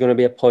think there's going to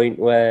be a point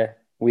where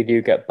we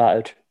do get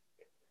battered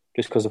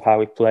just because of how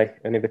we play.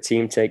 And if a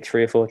team takes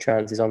 3 or 4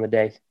 chances on the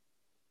day,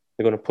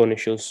 they're going to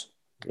punish us.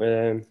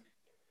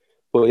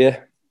 But yeah,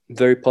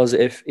 very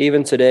positive.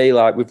 Even today,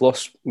 like we've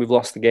lost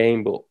the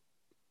game, but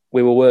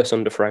we were worse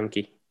under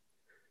Frankie.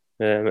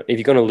 If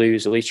you're going to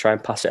lose, at least try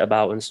and pass it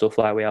about and stuff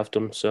like we have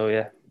done. So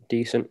yeah,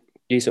 decent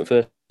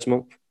first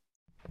month.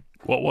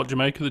 What do you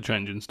make of the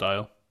change in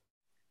style?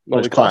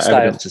 Well, we got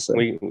a style.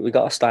 We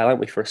got a style,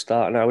 haven't we, for a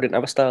start? Now we didn't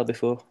have a style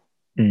before.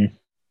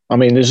 I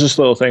mean, there's just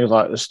little things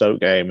like the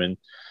Stoke game, and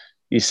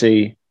you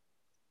see,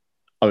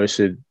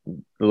 obviously,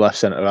 the left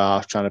centre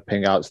half trying to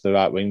ping out to the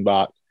right wing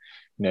back.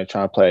 You know,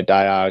 trying to play a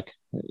diag.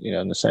 You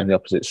know, and the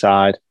opposite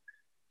side.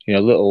 You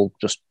know, little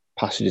just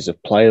passages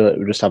of play that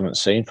we just haven't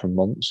seen for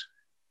months.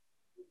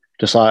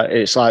 Just like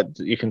it's like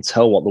you can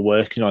tell what they're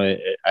working on at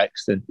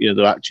Exton. You know,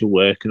 they're actually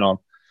working on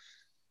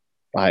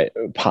like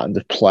patterns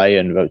of play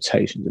and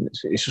rotations, and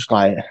it's just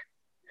like,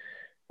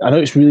 I know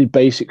it's really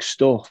basic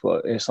stuff,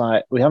 but it's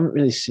like we haven't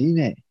really seen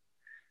it.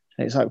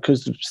 It's like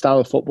because the style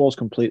of football's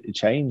completely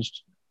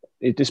changed.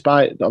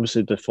 Despite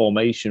obviously the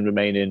formation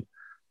remaining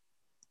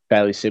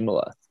fairly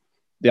similar,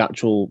 the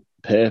actual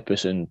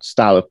purpose and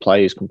style of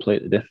play is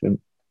completely different.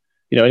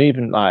 You know, and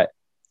even like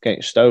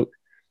against Stoke,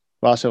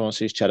 whilst everyone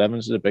sees Ched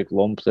Evans as a big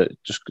lump that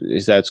just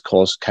is there to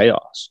cause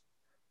chaos,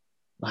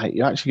 like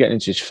you're actually getting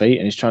into his feet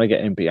and he's trying to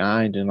get in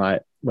behind. And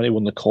like when he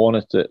won the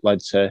corner that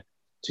led to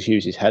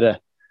Hughes' header,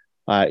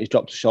 he's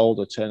dropped a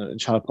shoulder, trying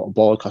to put a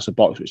ball across the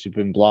box which had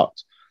been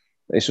blocked.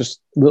 It's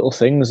just little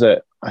things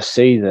that I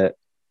see that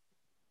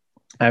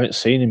I haven't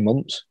seen in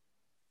months.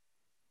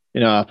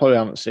 You know, I probably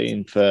haven't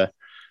seen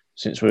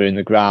since we were in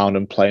the ground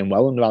and playing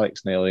well under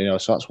Alex Neil. You know,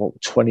 so that's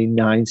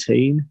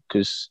 2019,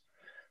 because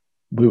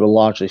we were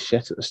largely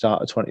shit at the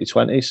start of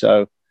 2020.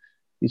 So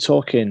you're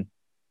talking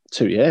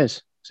 2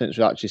 years since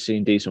we've actually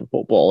seen decent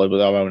football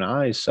with our own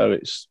eyes. So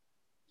it's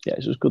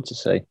just good to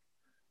see.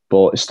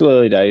 But it's still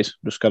early days.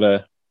 Just got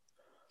to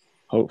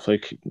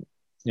hopefully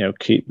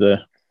keep the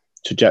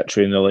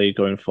trajectory in the league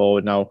going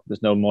forward. Now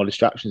there's no more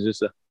distractions, is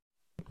there?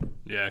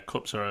 Yeah,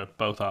 cups are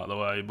both out of the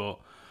way, but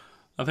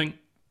I think,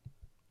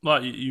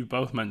 like you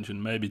both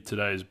mentioned, maybe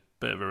today's a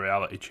bit of a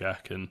reality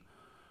check and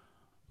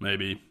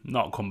maybe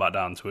not come back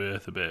down to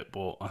earth a bit,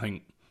 but I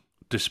think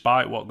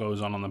despite what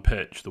goes on the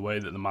pitch, the way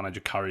that the manager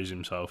carries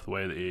himself, the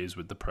way that he is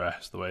with the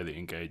press, the way that he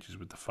engages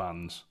with the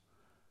fans,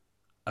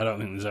 I don't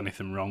think there's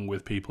anything wrong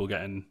with people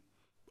getting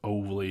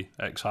overly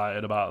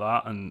excited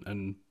about that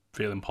and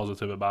feeling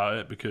positive about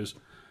it, because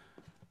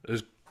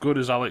as good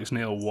as Alex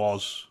Neil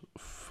was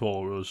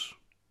for us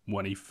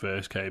when he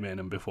first came in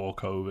and before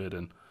COVID,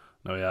 and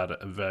he had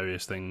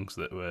various things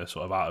that were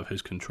sort of out of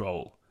his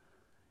control,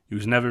 he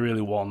was never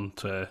really one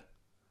to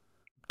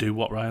do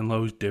what Ryan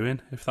Lowe's doing,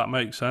 if that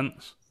makes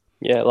sense.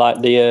 Yeah,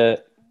 like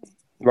the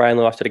Ryan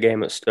Lowe after the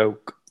game at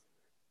Stoke.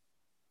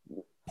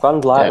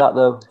 Fans like that,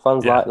 though.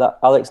 Fans like that.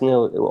 Alex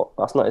Neil,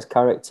 that's not his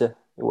character.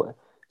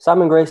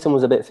 Simon Grayson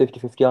was a bit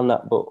 50-50 on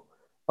that, but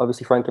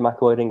obviously Frankie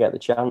McAvoy didn't get the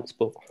chance.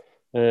 But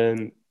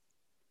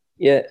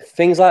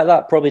things like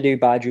that probably do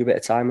buy you a bit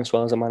of time as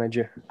well as a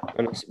manager.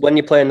 And when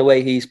you're playing the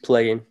way he's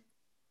playing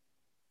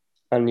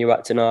and you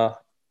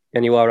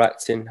are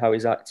acting how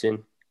he's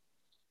acting,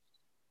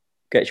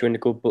 gets you in the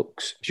good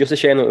books. It's just a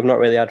shame that we've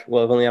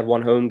only had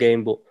one home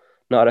game, but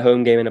not had a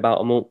home game in about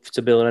a month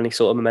to build any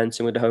sort of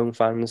momentum with the home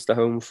fans, the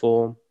home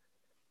form.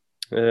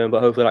 But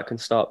hopefully that can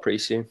start pretty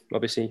soon,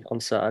 obviously on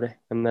Saturday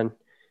and then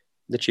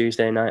the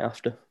Tuesday night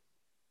after.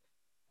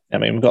 I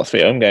mean, we've got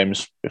 3 home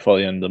games before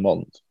the end of the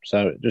month,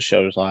 so it just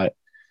shows 5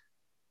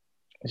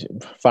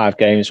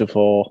 games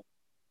before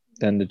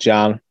the end of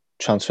Jan,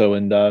 transfer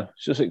window.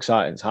 It's just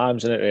exciting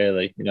times, isn't it,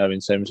 really? You know, in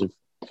terms of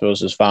for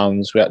us as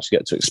fans, we actually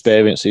get to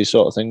experience these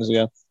sort of things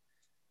again.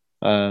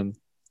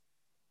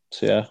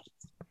 Yeah,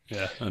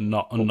 and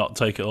not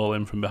take it all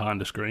in from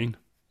behind a screen,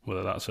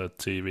 whether that's a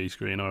TV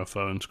screen or a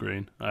phone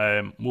screen.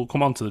 We'll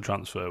come on to the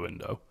transfer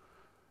window.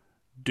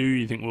 Do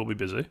you think we'll be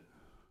busy?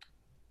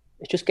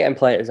 It's just getting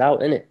players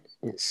out, isn't it?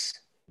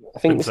 I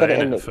think we said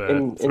it in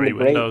the 3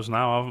 windows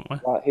now, haven't we?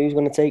 Like, who's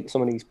going to take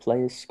some of these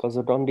players? Because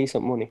they're on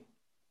decent money.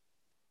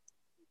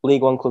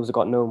 League One clubs have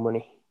got no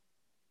money.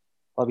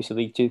 Obviously,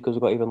 League Two clubs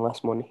have got even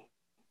less money.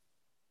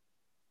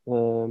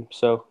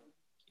 It's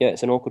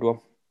an awkward one.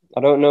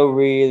 I don't know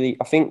really.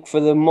 I think for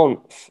the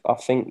month,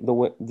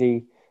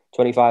 the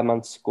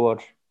 25-man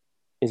squad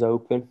is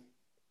open.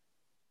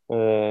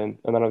 And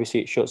then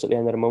obviously it shuts at the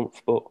end of the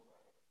month. But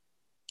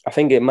I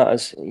think it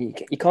matters. You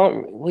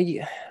can't...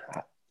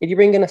 if you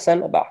bring in a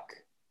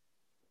centre-back,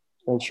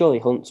 then surely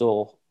Hunt's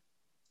all...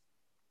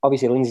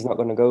 Obviously, Lindsay's not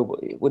going to go, but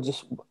we're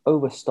just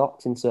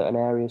overstocked in certain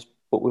areas,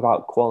 but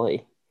without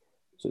quality.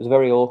 So it's a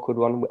very awkward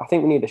one. I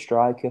think we need a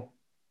striker.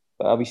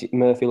 But obviously,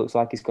 Murphy looks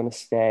like he's going to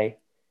stay.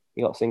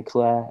 You got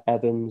Sinclair,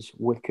 Evans,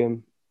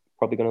 Wickham,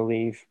 probably going to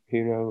leave.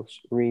 Who knows?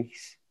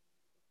 Reese.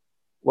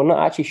 We're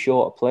not actually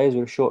short of players.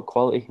 We're short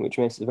quality, which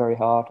makes it very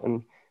hard.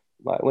 And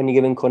like when you're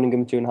giving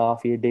Cunningham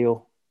 2.5-year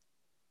deal,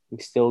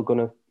 he's still going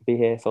to be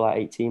here for like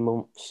 18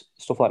 months.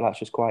 Stuff like that's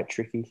just quite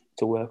tricky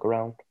to work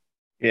around.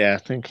 Yeah, I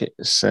think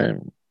it's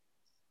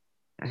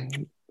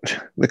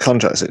the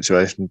contract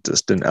situation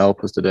just didn't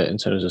help us, did it, in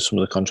terms of some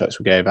of the contracts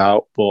we gave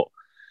out. But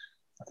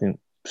I think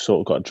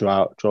sort of got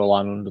to draw a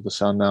line under the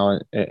sand now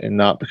in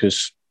that,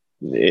 because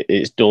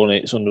it's done.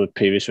 It's under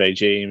previous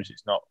regimes.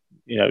 It's not,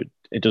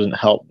 it doesn't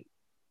help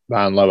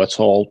Ryan Lowe at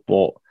all.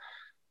 But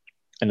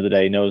end of the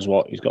day, he knows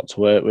what he's got to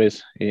work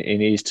with. He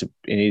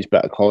needs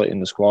better quality in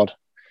the squad. I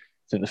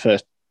think the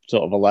first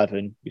sort of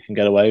 11 you can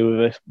get away with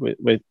it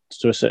with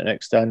to a certain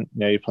extent.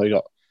 You've probably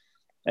got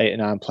 8 or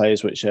 9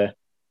 players which are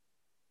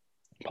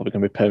probably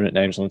going to be permanent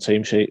names on the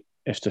team sheet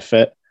if to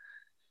fit.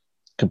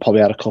 Can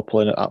probably add a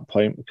couple in at that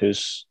point,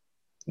 because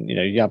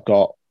you have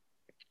got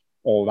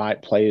all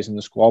right players in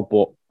the squad,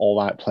 but all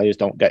right players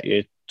don't get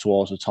you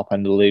towards the top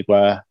end of the league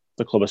where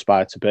the club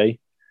aspire to be.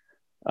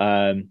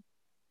 It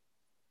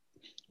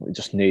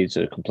just needs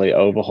a complete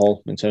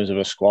overhaul in terms of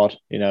a squad,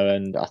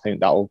 and I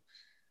think that will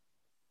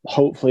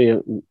hopefully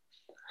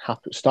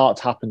start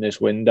to happen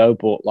this window.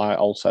 But like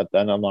Ol said,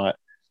 then I'm like,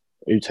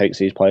 who takes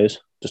these players?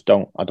 I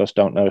just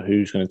don't know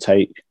who's going to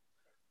take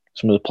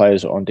some of the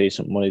players that are on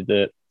decent money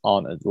that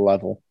aren't at the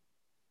level.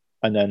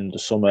 and then the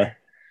summer,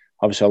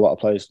 obviously a lot of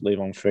players leave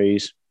on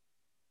freeze.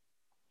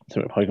 I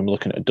think we're probably going to be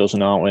looking at a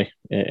dozen, aren't we?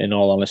 In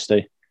all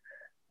honesty,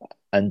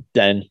 and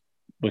then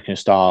we can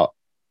start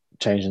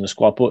changing the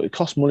squad. But it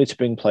costs money to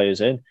bring players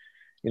in.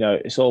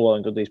 It's all well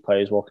and good these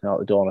players walking out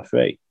the door on a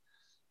free,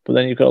 but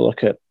then you've got to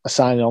look at a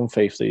signing on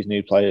fee for these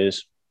new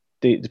players.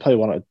 They probably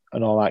want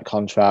an all right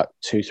contract,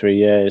 2-3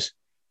 years,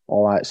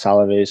 all right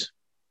salaries,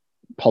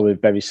 probably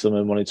very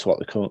similar money to what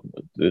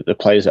the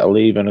players that are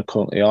leaving are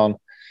currently on.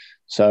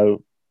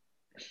 So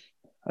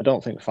I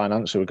don't think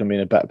financially we're going to be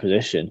in a better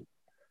position.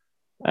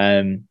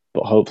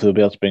 But hopefully we'll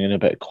be able to bring in a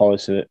bit of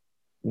quality that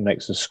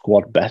makes the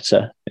squad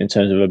better in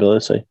terms of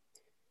ability.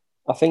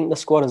 I think the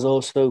squad has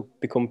also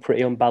become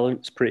pretty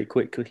unbalanced pretty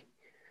quickly.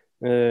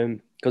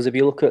 Because if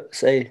you look at,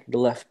 say, the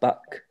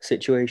left-back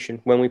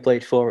situation, when we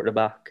played 4 at the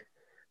back,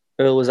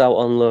 Earl was out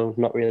on loan,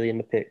 not really in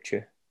the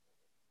picture.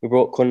 We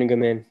brought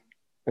Cunningham in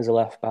as a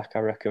left-back, I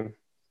reckon.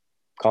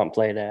 Can't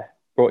play there.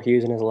 Brought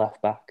Hughes in as a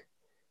left-back.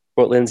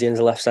 Brought Lindsay in as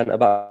a left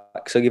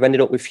centre-back. So you've ended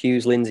up with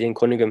Hughes, Lindsay and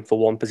Cunningham for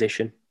one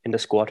position in the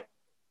squad.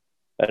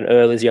 And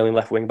Earl is the only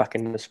left wing-back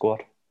in the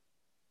squad.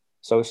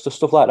 So it's just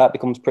stuff like that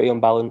becomes pretty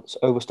unbalanced,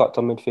 overstocked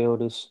on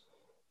midfielders.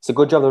 It's a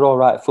good job they're all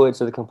right-footed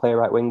so they can play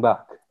right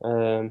wing-back.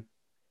 But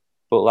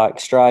like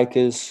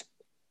strikers,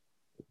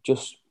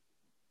 just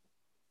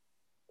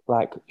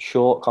like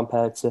short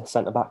compared to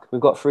centre-back.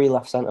 We've got 3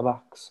 left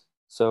centre-backs.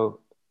 So,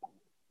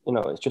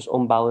 it's just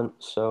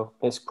unbalanced. So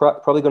it's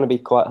probably going to be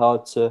quite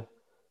hard to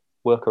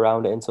work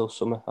around it until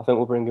summer. I think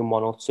we'll bring in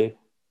 1 or 2.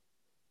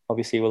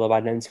 Obviously, we'll have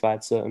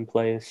identified certain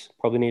players.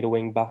 Probably need a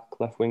wing-back,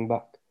 left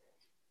wing-back,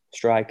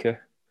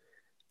 striker,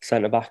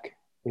 centre-back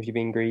if you're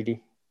being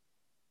greedy.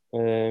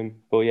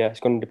 But yeah, it's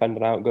going to depend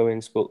on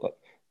outgoings. But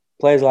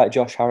players like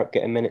Josh Harrop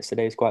getting minutes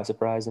today is quite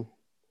surprising.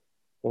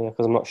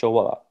 Because I'm not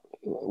sure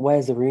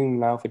where's the room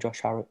now for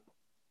Josh Harrop?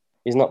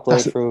 He's not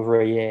played for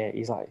over a year.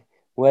 He's like,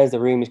 where's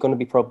the room? He's going to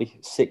be probably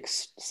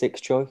sixth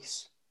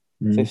choice.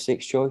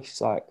 Sixth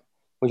choice. Like,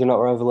 would you not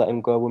rather let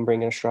him go and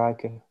bring in a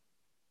striker?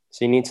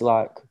 So you need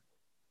to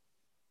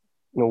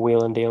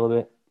wheel and deal a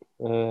bit.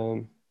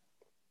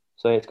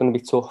 So it's going to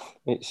be tough.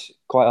 It's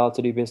quite hard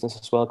to do business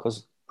as well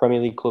because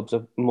Premier League clubs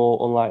are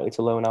more unlikely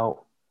to loan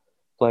out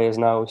players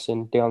now. We've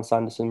seen Deion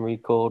Sanderson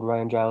recalled,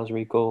 Ryan Giles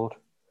recalled.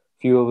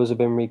 A few others have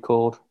been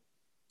recalled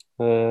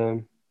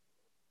because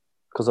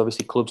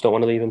obviously clubs don't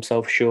want to leave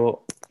themselves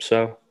short.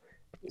 So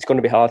it's going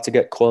to be hard to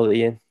get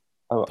quality in.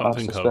 I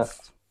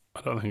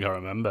don't think I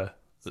remember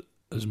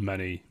as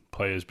many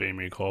players being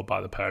recalled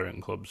by the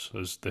parent clubs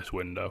as this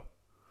window.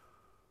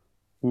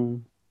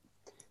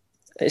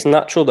 It's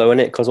natural though,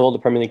 isn't it? Because all the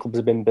Premier League clubs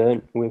have been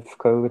burnt with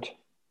COVID.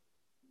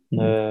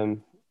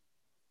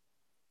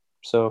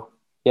 So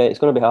yeah, it's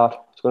going to be hard.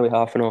 It's going to be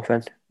hard for North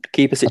End. The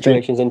keeper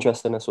situation is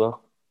interesting as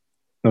well.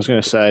 I was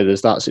going to say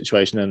there's that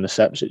situation and the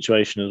Sepp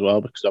situation as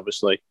well, because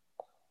obviously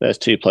there's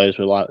 2 players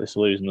we're likely to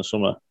lose in the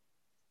summer.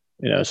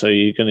 So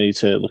you're going to need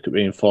to look at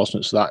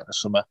reinforcements for that in the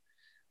summer.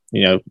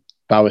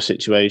 Bauer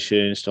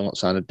situation, still not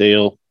signed a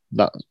deal.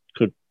 That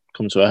could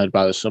come to a head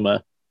by the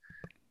summer.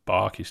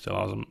 Barkey still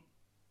hasn't.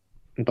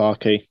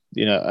 Barkey,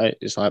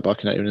 it's like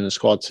Barkey not even in the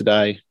squad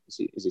today.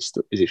 Is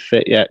he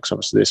fit yet? Because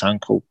obviously this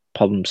ankle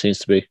problem seems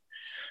to be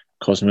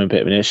causing him a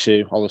bit of an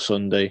issue. Ola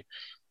Sunday,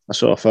 I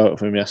saw a photo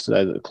of him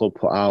yesterday that the club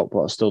put out,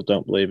 but I still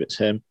don't believe it's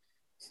him.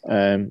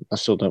 I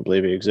still don't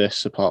believe he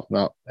exists apart from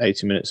that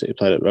 80 minutes that he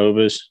played at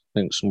Rovers. I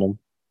think someone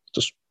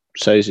just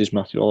says he's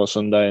Matthew Ola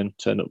Sunday and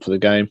turned up for the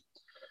game.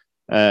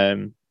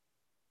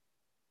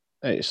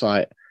 It's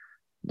like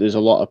there's a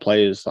lot of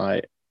players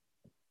like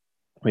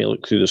when you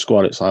look through the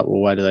squad, it's like, well,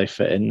 where do they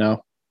fit in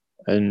now?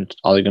 And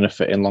are they going to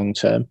fit in long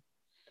term?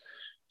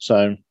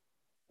 So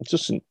it's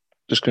just going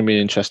to be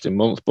an interesting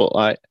month,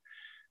 but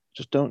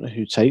just don't know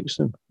who takes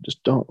them.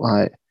 Just don't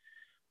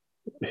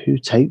who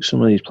takes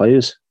some of these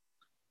players.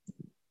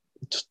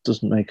 It just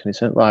doesn't make any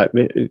sense. Like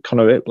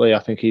Connor Ripley, I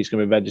think he's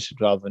going to be registered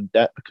rather than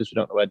Deck because we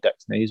don't know where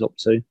Deck's knee's up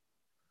to.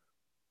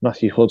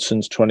 Matthew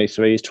Hudson's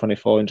 23, he's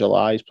 24 in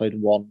July. He's played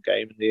 1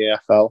 game in the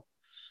EFL.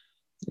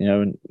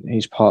 And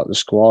he's part of the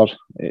squad.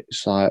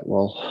 It's like,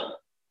 well,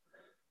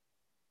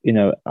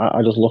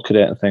 I just look at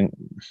it and think,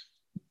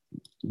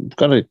 we've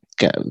got to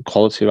get the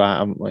quality right,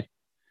 haven't we?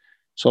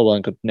 It's all well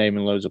and good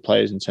naming loads of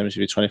players in terms of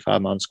your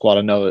 25-man squad.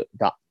 I know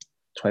that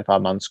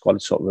 25-man squad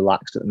is sort of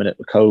relaxed at the minute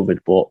with COVID,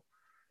 but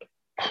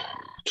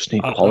just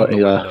need quality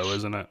there. Window,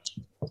 isn't it?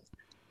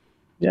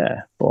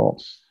 Yeah,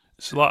 but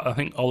it's like I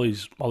think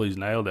Ollie's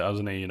nailed it,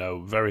 hasn't he?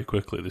 Very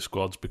quickly the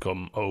squad's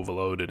become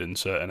overloaded in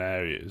certain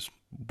areas,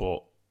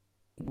 but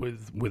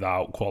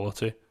without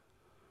quality.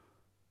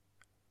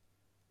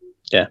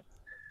 Yeah,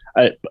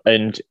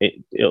 and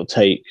it'll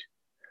take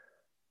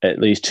at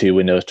least 2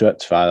 windows to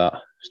rectify that.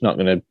 It's not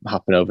going to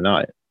happen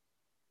overnight.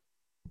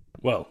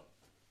 Well,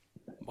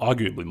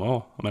 arguably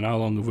more. I mean, how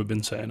long have we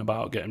been saying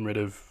about getting rid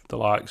of the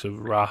likes of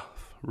Raff,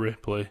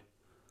 Ripley,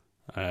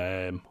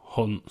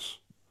 Hunts?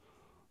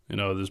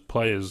 There's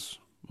players,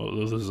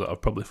 others that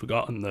I've probably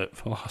forgotten that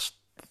for the last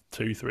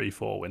 2, 3,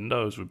 4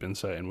 windows we've been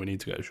saying we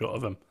need to get a shot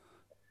of them,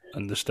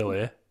 and they're still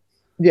here.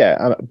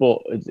 Yeah, but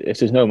if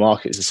there's no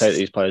market to take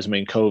these players, I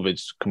mean,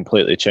 COVID's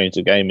completely changed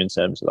the game in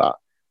terms of that.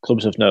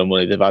 Clubs have no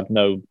money; they've had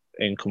no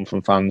income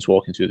from fans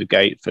walking through the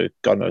gate for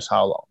God knows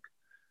how long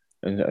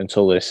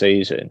until this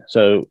season.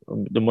 So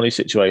the money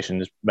situation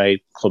has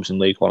made clubs in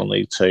League One and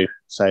League Two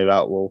say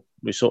that, well,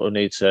 we sort of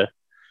need to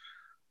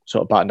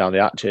sort of batten down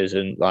the hatches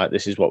and like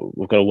this is what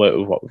we've got to work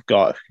with what we've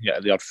got.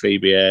 Get the odd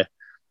freebie here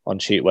on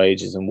cheap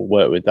wages, and we'll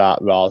work with that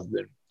rather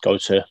than go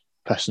to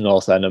Preston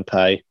North End and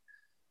pay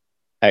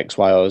X,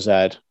 Y, or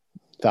Z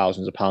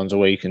thousands of pounds a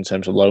week in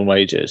terms of loan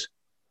wages.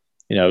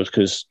 You know,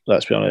 because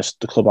let's be honest,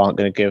 the club aren't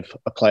going to give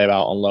a player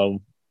out on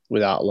loan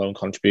without a loan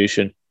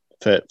contribution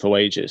for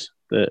wages.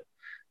 That,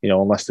 you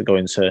know, unless they're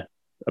going to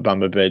a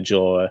Bamber Bridge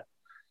or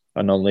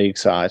a non-league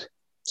side.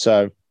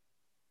 So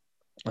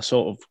I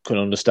sort of can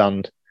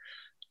understand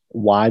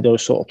why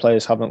those sort of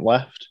players haven't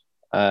left.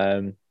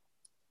 And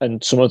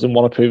some of them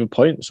want to prove a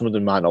point. Some of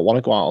them might not want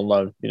to go out on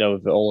loan. You know,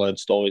 we've all heard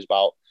stories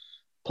about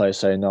players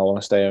saying, no, I want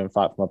to stay here and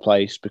fight for my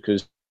place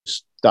because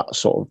that's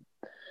sort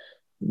of,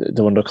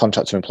 they're under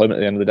contract of employment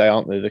at the end of the day,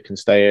 aren't they? They can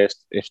stay here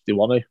if they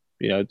want to.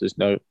 You know, there's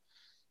no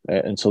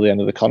until the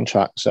end of the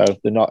contract. So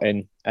they're not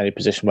in any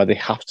position where they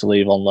have to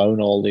leave on loan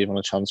or leave on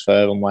a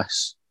transfer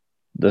unless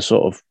they're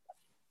sort of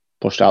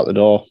pushed out the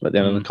door at the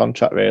end of the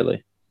contract,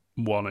 really.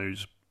 One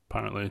who's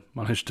apparently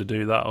managed to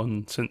do that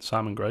since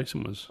Simon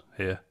Grayson was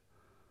here.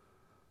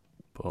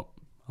 But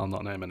I'll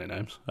not name any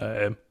names.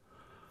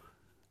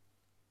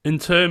 In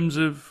terms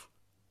of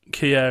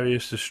key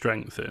areas to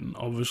strengthen,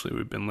 obviously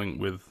we've been linked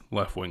with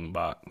left wing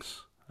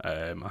backs.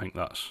 I think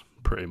that's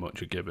pretty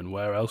much a given.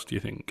 Where else do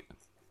you think?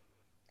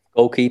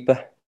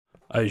 Goalkeeper.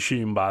 I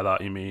assume by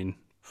that you mean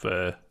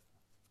for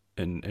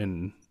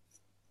in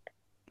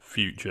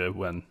future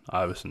when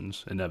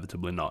Iverson's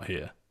inevitably not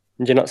here.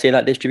 Did you not see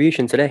that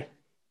distribution today?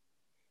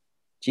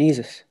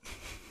 Jesus.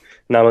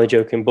 No, I'm only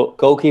joking. But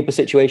goalkeeper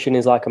situation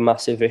is like a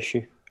massive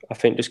issue. I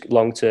think just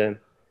long term.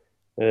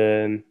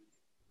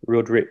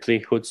 Rudd, Ripley,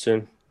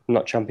 Hudson,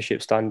 not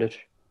championship standard.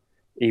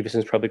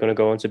 Everson's probably going to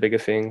go on to bigger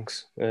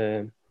things.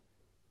 So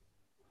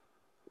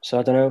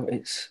I don't know.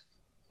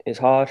 It's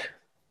hard.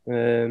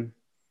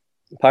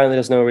 Apparently,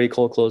 there's no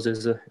recall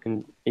clauses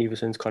in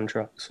Everson's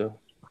contract, so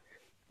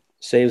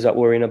saves that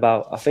worrying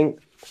about. I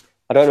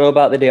don't know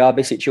about the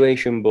Diaby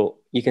situation, but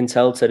you can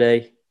tell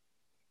today,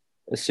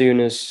 as soon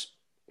as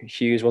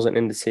Hughes wasn't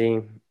in the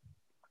team,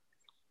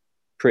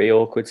 pretty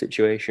awkward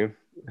situation.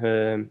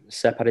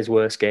 Sepp had his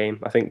worst game.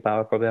 I think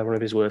Bauer probably had one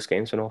of his worst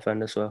games for North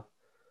End as well.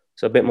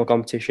 So a bit more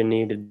competition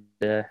needed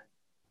there.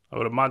 I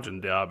would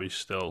imagine Diaby's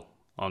still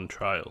on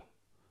trial.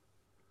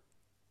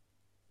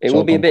 It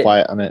would be a bit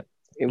quiet on it.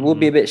 It would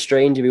be a bit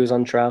strange if he was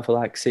on trial for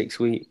like 6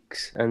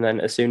 weeks and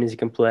then as soon as he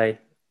can play,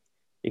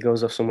 he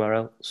goes off somewhere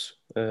else.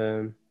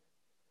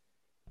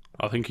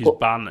 I think his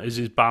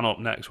ban up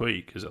next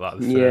week? Is it like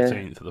the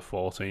 13th or the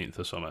 14th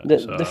or something?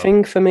 The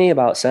thing for me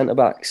about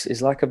centre-backs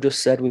is, like I've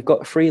just said, we've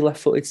got 3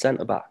 left-footed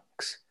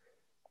centre-backs.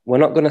 We're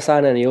not going to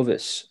sign any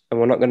others and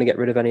we're not going to get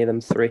rid of any of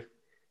them 3.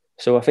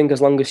 So I think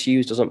as long as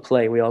Hughes doesn't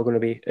play, we are going to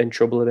be in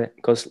trouble a bit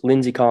because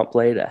Lindsay can't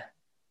play there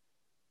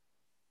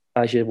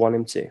as you'd want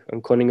him to.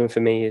 And Cunningham, for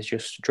me, is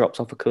just drops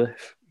off a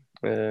cliff.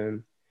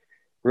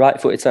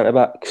 Right-footed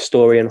centre-back,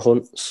 Story and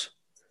Hunts.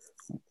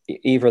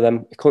 Either of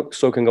them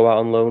still can go out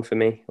on loan for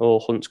me, or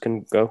Hunts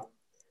can go.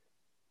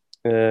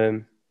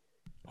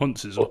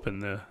 Hunts is up in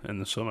the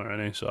summer,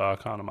 isn't he? So I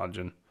can't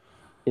imagine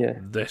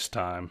this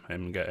time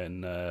him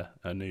getting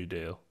a new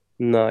deal.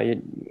 No,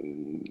 I'd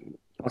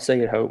say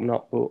you'd hope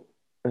not, but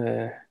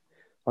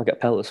I'll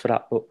get pelters for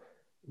that. But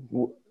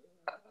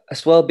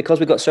as well, because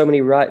we've got so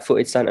many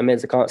right-footed centre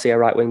mids, I can't see a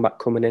right wing back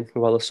coming in with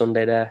Wallace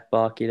Sunday there,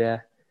 Barkey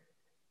there.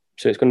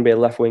 So it's going to be a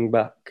left wing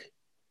back.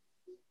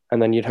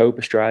 And then you'd hope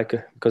a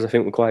striker, because I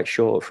think we're quite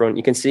short up front.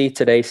 You can see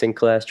today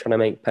Sinclair's trying to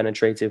make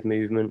penetrative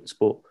movements,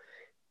 but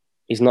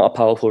he's not a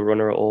powerful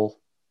runner at all.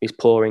 He's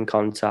poor in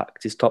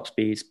contact. His top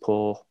speed's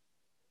poor.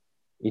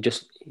 He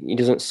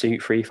doesn't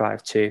suit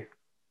 3-5-2.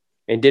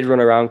 He did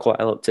run around quite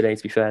a lot today,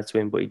 to be fair to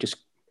him, but he just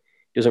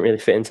doesn't really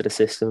fit into the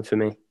system for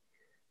me.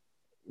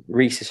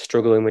 Reece is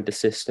struggling with the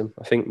system.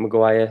 I think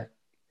Maguire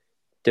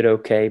did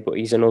okay, but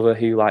he's another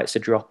who likes to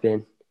drop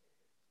in.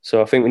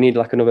 So I think we need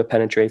like another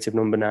penetrative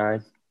number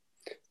 9.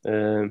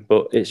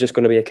 But it's just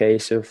going to be a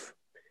case of,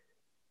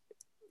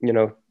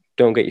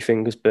 don't get your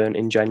fingers burnt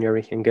in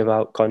January and give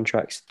out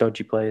contracts to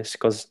dodgy players,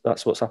 because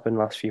that's what's happened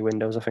last few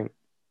windows, I think.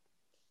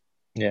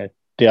 Yeah,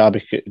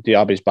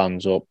 Diaby's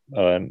ban's up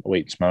a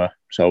week tomorrow,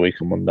 so a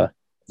week on Monday.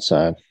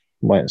 So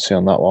wait and see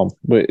on that one.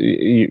 But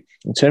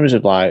in terms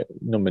of like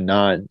number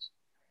 9,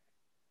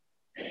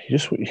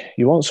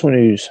 you want someone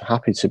who's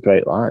happy to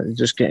break lines,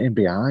 just getting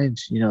behind.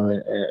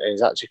 And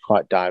is actually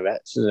quite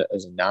direct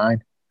as a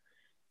 9.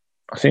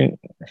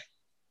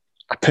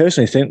 I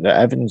personally think that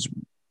Evans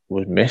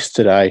was missed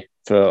today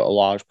for a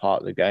large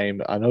part of the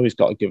game. I know he's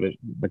got to give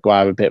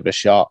Maguire a bit of a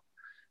shot,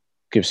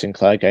 give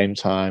Sinclair game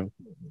time,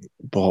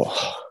 but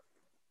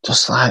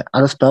just like I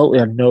just felt we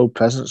had no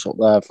presence up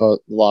there for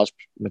the large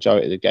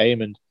majority of the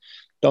game. And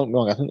don't get me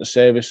wrong, I think the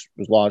service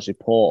was largely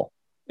poor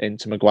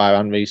into Maguire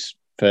and Reece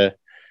for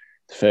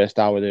the first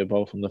hour they were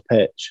both on the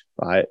pitch.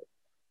 Like,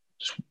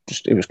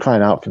 just it was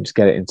crying out for him to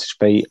get it into his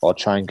feet or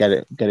try and get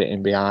it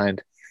in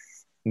behind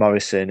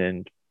Morrison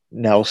and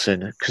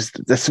Nelson, because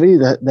the three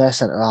their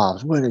centre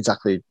halves weren't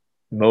exactly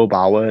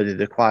mobile, were they?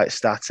 They're quite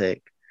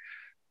static,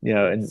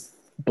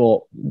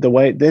 but the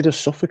way they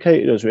just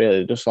suffocated us,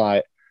 really, just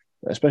like,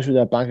 especially with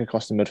their bank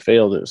across the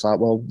midfield, it was like,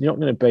 well, you're not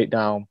going to break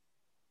down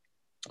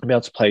and be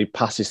able to play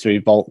passes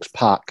through Volk's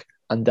pack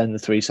and then the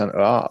three centre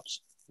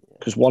halves,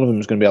 because one of them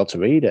is going to be able to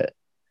read it.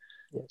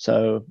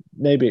 So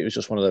maybe it was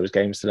just one of those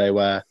games today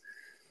where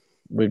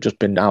we've just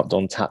been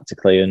outdone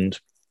tactically, and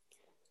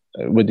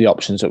with the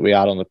options that we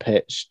had on the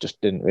pitch, just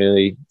didn't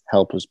really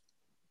help us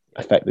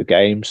affect the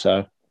game.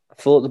 So I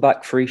thought the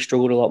back three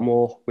struggled a lot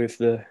more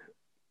with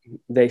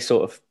they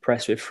sort of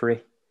press with three,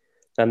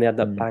 and they had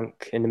that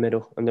bank in the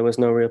middle, and there was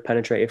no real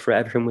penetrative threat.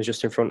 Everything was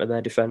just in front of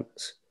their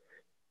defence,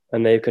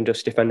 and they can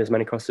just defend as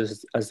many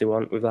crosses as they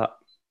want with that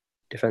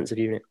defensive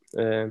unit.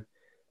 So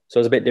it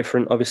was a bit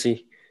different.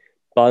 Obviously,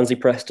 Barnsley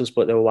pressed us,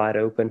 but they were wide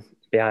open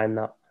behind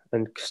that,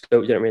 and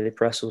Stoke didn't really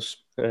press us.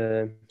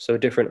 So a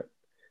different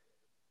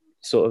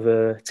sort of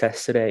a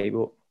test today,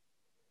 but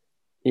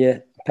yeah,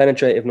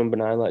 penetrative number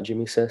 9, like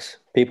Jimmy says.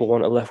 People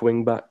want a left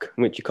wing back,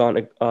 which you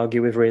can't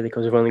argue with really,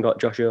 because we've only got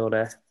Josh Earl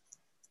there.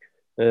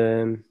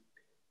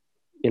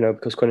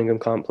 Because Cunningham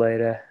can't play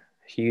there.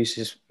 Hughes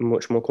is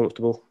much more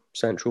comfortable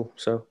central.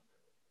 So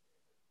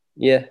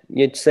yeah,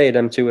 you'd say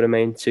them two are the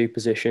main two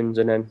positions,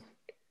 and then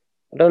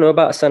I don't know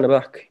about a centre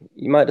back.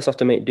 You might just have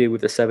to make do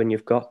with the 7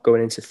 you've got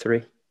going into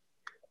 3,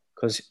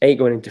 because 8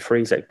 going into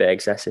 3 is like a bit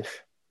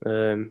excessive.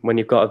 When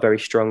you've got a very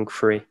strong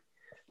 3,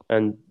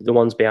 and the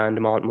ones behind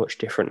them aren't much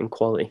different in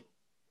quality.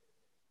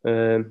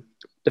 The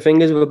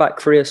thing is with a back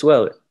 3 as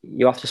well,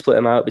 you have to split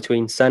them out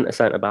between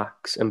centre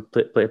backs and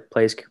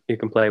players who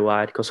can play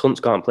wide, because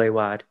Hunt can't play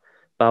wide,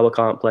 Bauer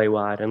can't play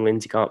wide, and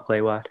Lindsay can't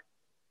play wide.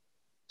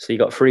 So you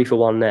got 3 for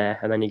 1 there,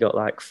 and then you got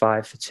like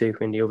 5 for 2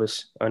 in the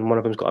others, and one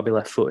of them's got to be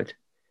left-footed.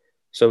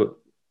 So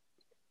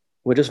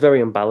we're just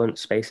very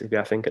unbalanced, basically,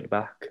 I think, at the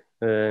back.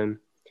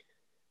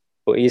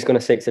 But he's going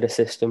to stick to the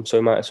system, so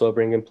he might as well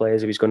bring in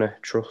players who he's going to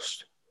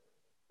trust.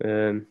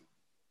 So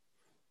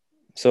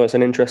it's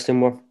an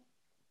interesting one.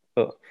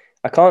 But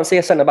I can't see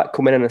a centre-back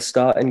coming in and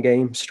starting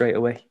game straight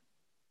away.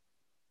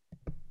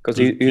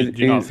 Do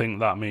you not think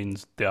that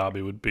means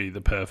Diaby would be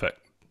the perfect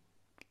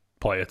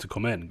player to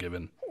come in,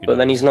 given... But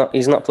then he's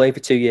not played for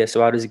 2 years,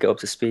 so how does he get up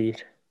to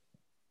speed?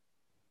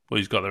 Well,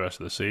 he's got the rest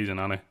of the season,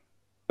 hasn't he?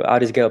 But how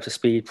does he get up to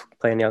speed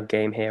playing the odd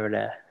game here and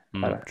there?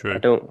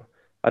 True.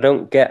 I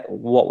don't get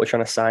what we're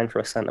trying to sign for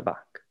a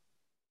centre-back.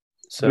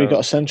 So we've got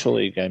a Central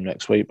League game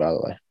next week, by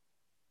the way.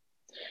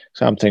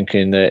 So I'm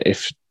thinking that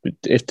if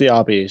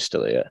Diaby is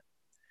still here,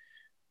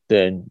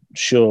 then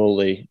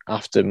surely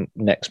after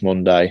next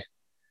Monday,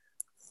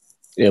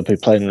 he'll be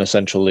playing in a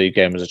Central League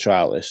game as a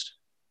trialist.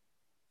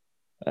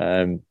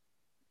 I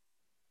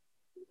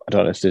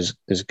don't know if there's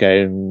a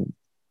game.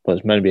 Well,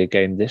 there's meant to be a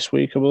game this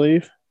week, I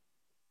believe.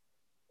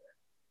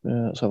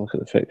 Let's have a look at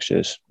the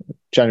fixtures.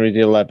 January the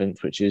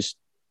 11th, which is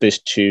this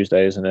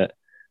Tuesday, isn't it?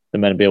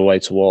 They're meant to be away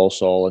to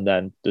Walsall, and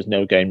then there's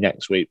no game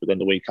next week, but then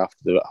the week after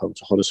they're at home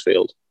to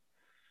Huddersfield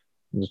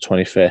on the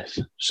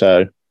 25th.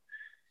 So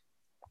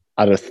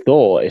I'd have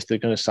thought if they're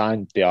going to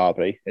sign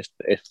Diaby,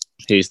 if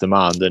he's the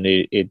man, then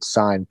he'd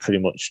sign pretty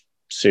much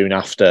soon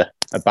after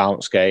a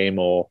bounce game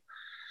or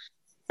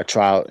a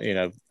trial,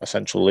 a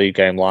Central League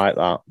game like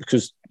that,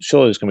 because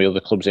surely there's going to be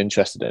other clubs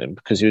interested in him,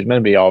 because he was meant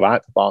to be all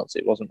right for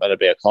Barnsley. It wasn't meant to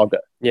be a clogger.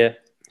 Yeah,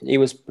 he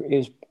was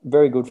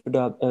very good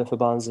for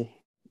Barnsley.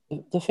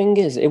 The thing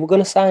is, if we're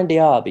going to sign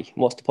Diaby,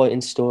 what's the point in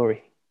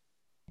Story?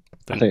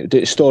 I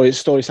think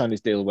Story signed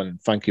his deal when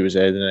Frankie was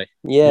there, didn't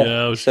he?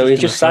 Yeah, so he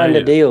just signed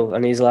a deal,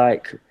 and he's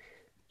like...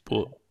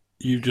 But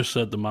you just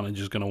said the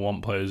manager's going to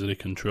want players that he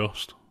can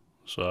trust.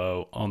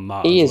 So on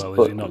that is he not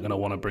going to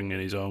want to bring in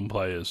his own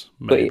players?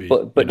 Maybe,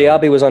 but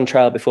Diaby was on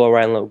trial before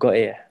Ryan Lowe got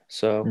here,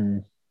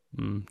 so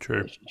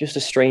true. It's just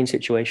a strange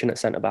situation at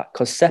centre back,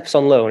 because Sepp's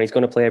on loan and he's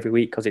going to play every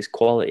week because it's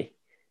quality.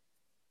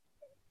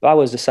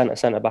 Bauer's the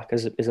centre back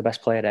is the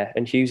best player there,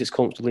 and Hughes is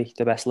comfortably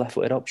the best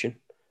left-footed option.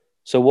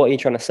 So what are you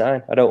trying to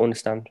sign? I don't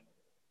understand.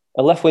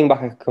 A left wing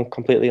back I can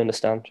completely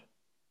understand.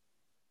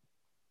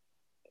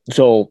 It's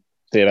all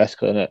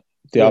theoretical, isn't it?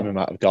 Diaby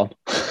might have gone.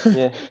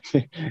 Yeah.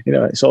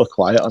 It's all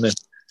quiet on him.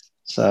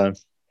 So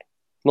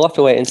we'll have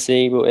to wait and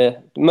see.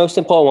 But the most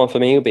important one for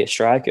me would be a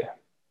striker.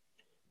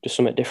 Just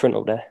something different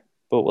up there.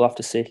 But we'll have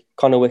to see.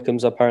 Connor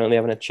Wickham's apparently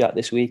having a chat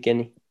this week,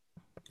 isn't he?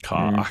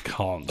 I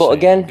can't. But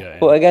again,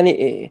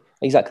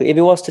 exactly. If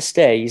he wants to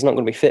stay, he's not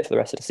going to be fit for the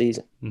rest of the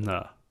season.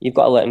 No. You've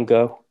got to let him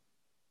go.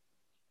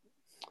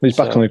 He's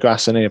back on the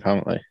grass, isn't he,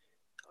 apparently?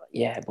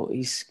 Yeah, but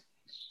he's...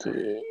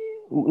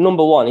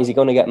 Number one, is he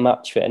going to get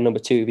match fit? And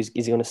number two, is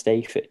he going to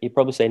stay fit? You'd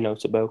probably say no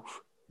to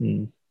both.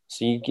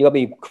 So you got to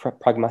be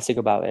pragmatic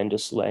about it and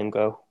just let him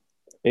go.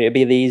 It'd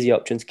be the easy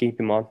option to keep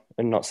him on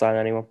and not sign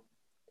anyone.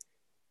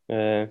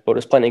 But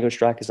there's plenty of good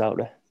strikers out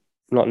there.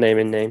 I'm not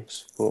naming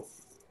names, but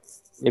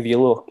if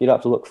you look, you'd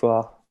have to look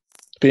far.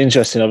 Be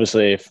interesting,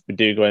 obviously, if we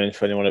do go in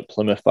for anyone at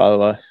Plymouth, by the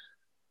way.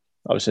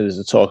 Obviously, there's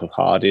the talk of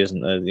Hardy,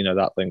 isn't there? You know,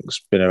 that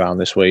link's been around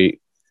this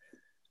week.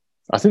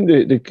 I think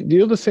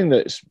the other thing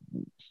it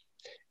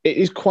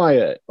is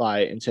quiet,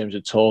 like, in terms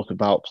of talk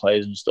about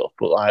players and stuff,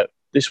 but, like,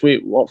 this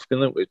week, what we've been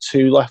linked with,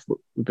 two left.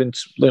 We've been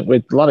linked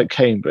with the lad at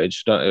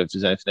Cambridge. Don't know if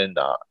there's anything in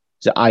that.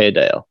 Is it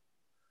Iredale?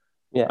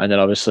 Yeah. And then,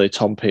 obviously,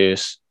 Tom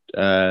Pearce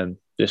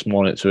this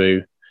morning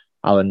through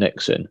Alan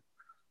Nixon.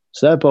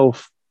 So they're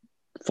both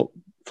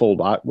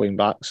fullback, wing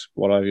backs,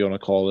 whatever you want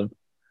to call them.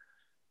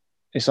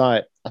 It's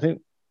like, I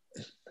think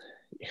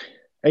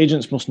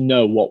agents must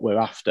know what we're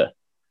after,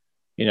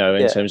 you know,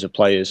 in terms of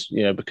players,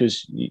 you know,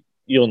 because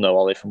you'll know,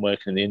 Ollie, from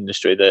working in the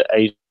industry, that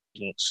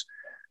agents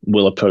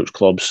will approach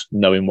clubs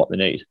knowing what they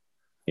need.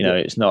 You know,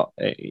 it's not,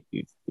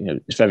 you know,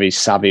 it's very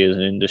savvy as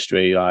an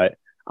industry. Like,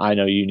 I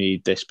know you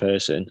need this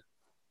person.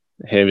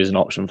 Here is an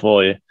option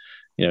for you.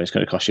 You know, it's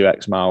going to cost you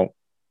X amount.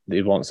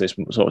 He wants this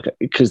sort of,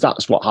 because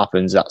that's what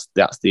happens.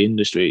 That's the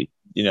industry.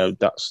 You know,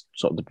 that's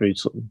sort of the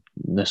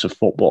brutalness of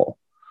football.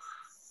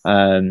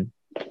 But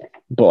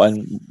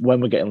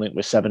when we're getting linked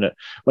with seven,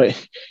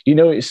 you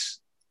know, it's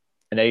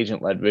an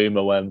agent-led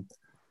rumor when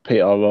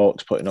Peter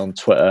O'Rourke's putting on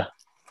Twitter,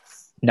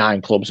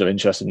 9 clubs are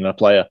interested in a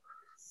player.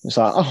 It's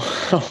like,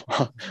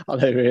 are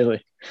they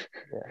really?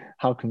 Yeah.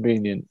 How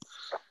convenient.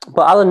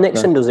 But Alan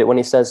Nixon does it when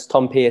he says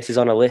Tom Pearce is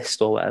on a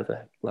list or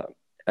whatever. Like,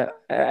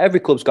 every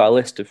club's got a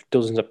list of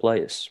dozens of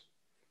players.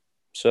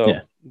 So,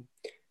 yeah.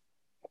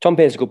 Tom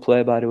Pearce is a good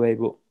player, by the way,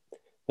 but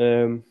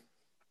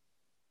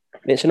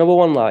it's another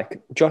one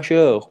like Josh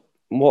Earl.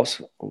 What's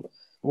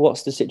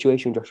the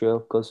situation with Josh Earl?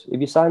 Because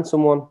if you sign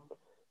someone,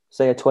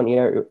 say a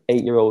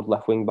 28-year-old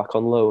left wing back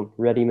on loan,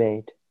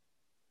 ready-made,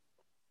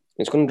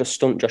 it's going to just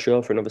stunt Josh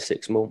Earl for another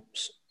 6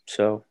 months.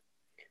 So,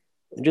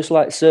 just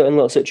like certain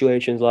little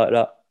situations like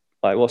that,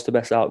 like what's the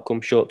best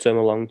outcome, short term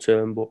or long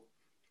term? But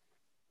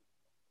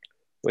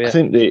yeah. I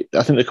think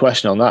the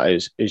question on that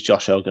is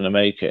Josh Earl going to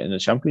make it in the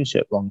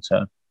Championship long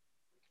term?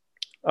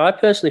 I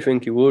personally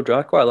think he would.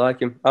 I quite like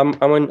him. I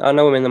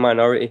know him in the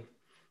minority.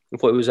 I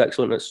thought he was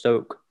excellent at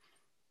Stoke.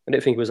 I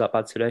didn't think he was that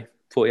bad today. I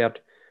thought he had,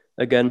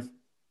 again,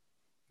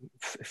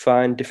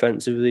 fine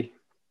defensively.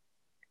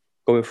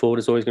 Going forward,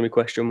 there's always going to be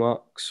question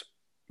marks.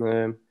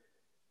 I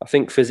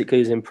think physically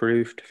he's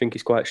improved. I think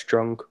he's quite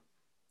strong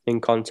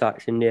in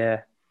contact, in the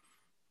air.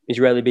 He's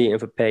rarely beaten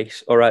for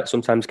pace. All right,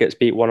 sometimes gets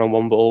beat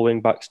one-on-one, but all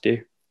wing backs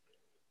do.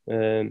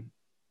 But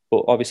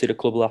obviously the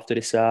club will have to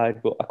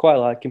decide. But I quite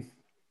like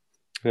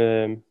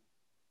him.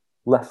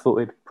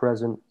 Left-footed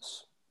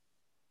presence.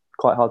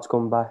 Quite hard to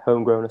come by,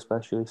 homegrown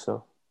especially.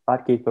 So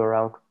I'd keep him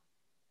around.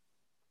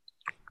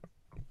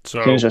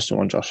 So, interesting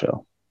one, Josh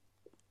Earl.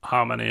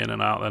 How many in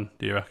and out then,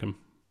 do you reckon?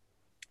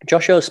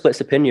 Josh Earl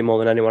splits opinion more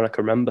than anyone I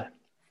can remember.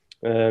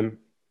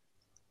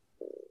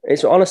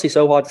 It's honestly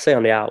so hard to say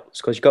on the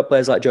outs because you've got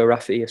players like Joe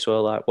Rafferty as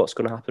well. Like, what's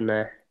going to happen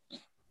there?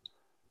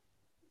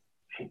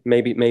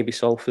 Maybe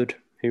Salford.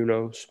 Who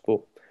knows?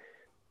 But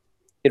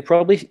you'd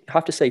probably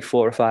have to say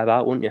 4 or 5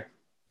 out, wouldn't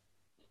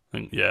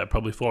you? Yeah,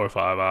 probably 4 or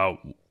 5 out,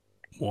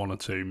 1 or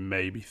 2,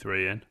 maybe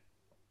 3 in.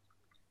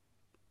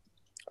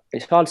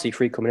 It's hard to see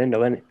 3 coming in,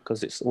 though, isn't it?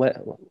 Because it's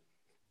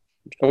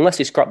unless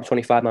you scrap the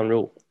 25-man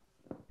rule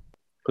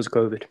because of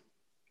COVID.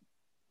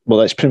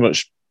 Well, it's pretty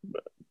much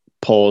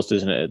paused,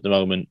 isn't it, at the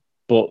moment?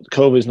 But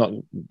COVID's not,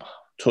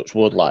 touch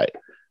wood, like,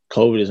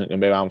 COVID isn't going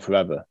to be around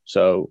forever.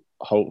 So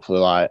hopefully,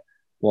 like,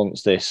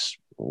 once this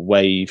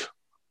wave,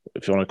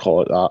 if you want to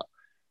call it that,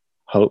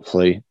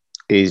 hopefully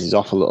eases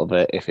off a little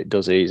bit. If it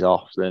does ease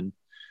off, then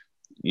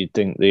you'd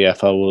think the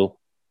EFL will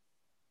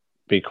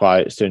be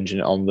quite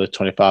stringent on the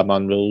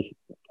 25-man rule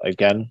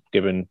again,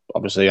 given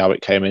obviously how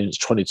it came in. It's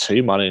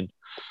 22-man in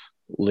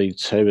League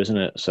 2, isn't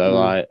it? So,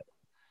 like,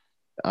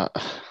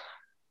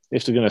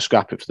 if they're going to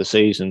scrap it for the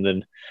season,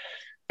 then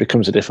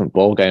becomes a different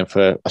ball game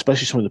for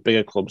especially some of the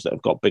bigger clubs that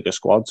have got bigger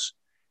squads.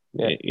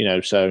 Yeah. You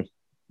know, so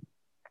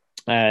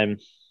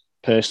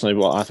personally,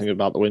 what I think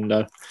about the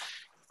window,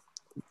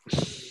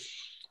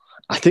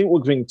 I think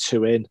we'll bring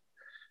 2 in.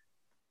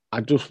 I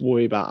just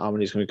worry about how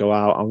many's going to go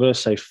out. I'm going to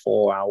say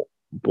 4 out,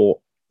 but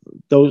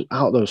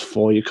those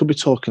 4, you could be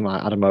talking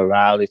like Adam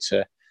O'Reilly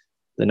to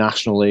the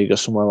National League or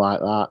somewhere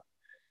like that.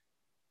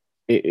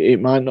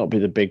 It might not be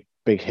the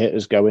big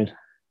hitters going.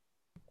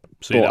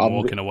 See them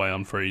walking away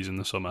on freeze in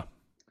the summer.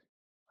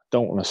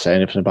 Don't want to say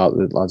anything about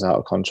the lads out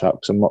of contract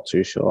because I'm not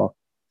too sure.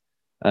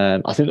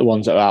 I think the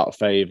ones that are out of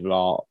favour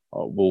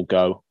will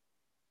go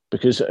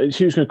because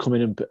who's going to come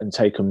in and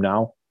take them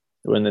now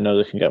when they know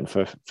they can get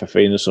them for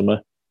free in the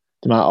summer?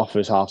 They might offer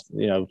us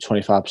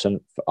 25%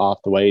 half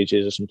the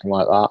wages or something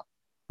like that.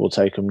 We'll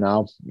take them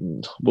now.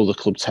 Will the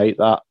club take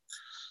that?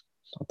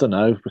 I don't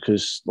know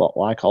because,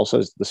 like Al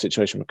says, the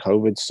situation with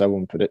COVID is so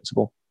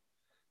unpredictable.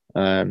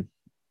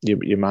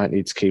 You might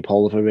need to keep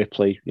Oliver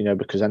Ripley,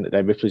 because end of the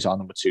day, Ripley's our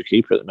number 2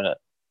 keeper at the minute.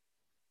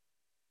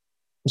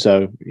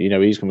 So, he's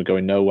going to be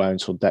going nowhere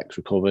until Deck's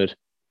recovered.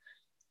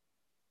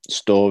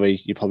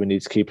 Story, you probably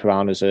need to keep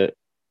around I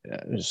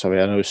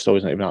know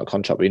Story's not even out of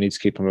contract, but you need to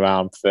keep him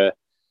around for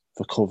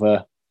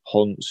cover.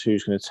 Hunts,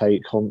 who's going to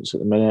take Hunts at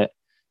the minute.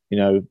 You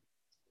know,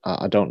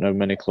 I don't know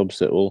many clubs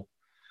that will.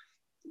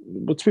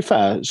 But to be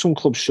fair, some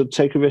clubs should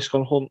take a risk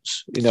on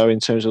Hunts, you know, in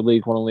terms of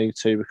League One and League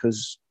Two,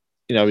 because,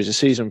 you know, he's a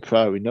seasoned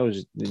pro. He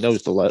knows the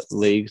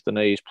leagues. I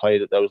know he's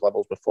played at those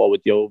levels before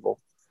with Yeovil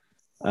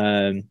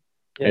earlier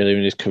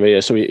in his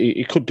career. So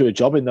he could do a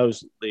job in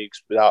those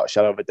leagues without a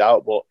shadow of a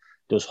doubt. But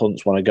does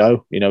Hunts want to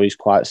go? You know, he's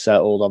quite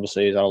settled.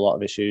 Obviously, he's had a lot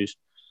of issues,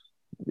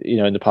 you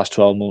know, in the past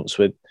 12 months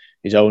with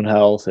his own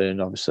health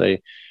and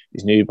obviously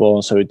his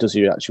newborn. So does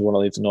he actually want to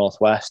leave the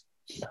Northwest?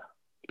 To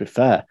be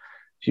fair,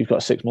 if you've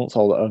got a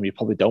 6-month-old at home, you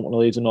probably don't want to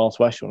leave the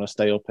Northwest. You want to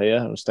stay up here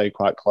and stay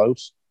quite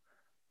close.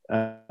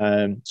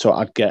 So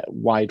I'd get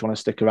why you'd want to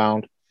stick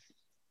around.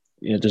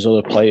 You know, there's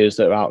other players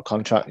that are out of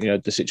contract. You know,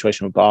 the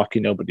situation with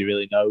Barkey, nobody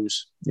really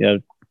knows. You know,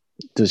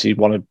 does he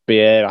want to be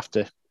here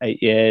after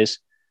 8 years?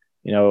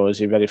 You know, or is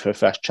he ready for a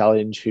fresh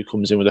challenge? Who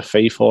comes in with a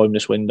fee for him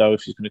this window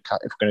if we're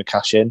going to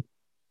cash in?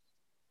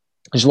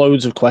 There's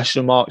loads of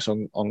question marks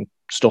on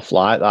stuff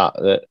like that,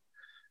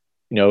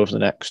 you know, over the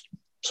next,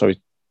 sort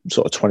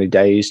of 20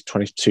 days,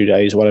 22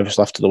 days, whatever's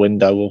left of the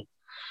window will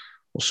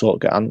sort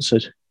of get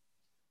answered.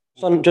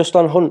 Just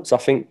on Hunts, I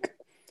think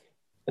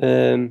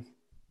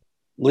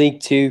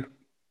League Two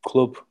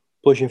club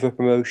pushing for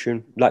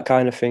promotion, that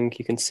kind of thing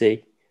you can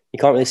see. You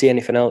can't really see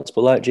anything else,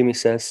 but like Jimmy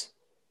says,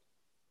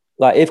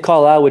 like if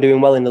Carlisle were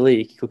doing well in the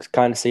league, you could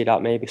kind of see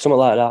that maybe, something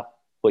like that.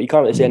 But you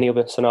can't really see any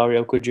other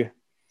scenario, could you?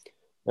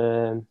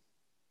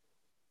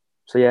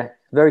 So yeah,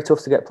 very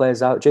tough to get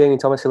players out. Jamie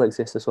Thomas still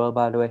exists as well,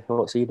 by the way.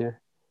 What's he doing?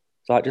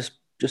 It's like just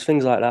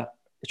things like that.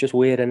 It's just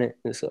weird, isn't it?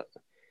 It's like,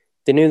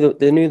 they knew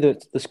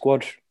that the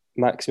squad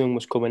maximum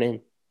was coming in,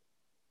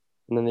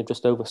 and then they've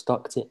just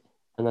overstocked it,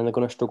 and then they're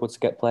going to struggle to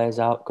get players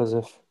out because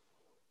of,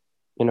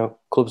 you know,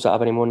 clubs that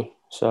have any money.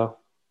 So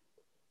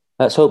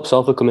let's hope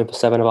Salford come in for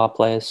 7 of our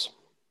players.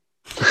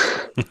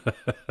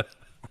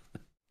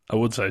 I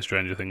would say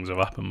stranger things have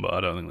happened, but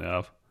I don't think they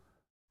have.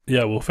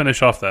 Yeah, we'll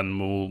finish off then.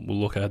 We'll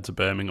look ahead to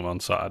Birmingham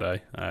on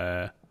Saturday.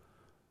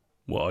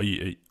 What are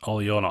you?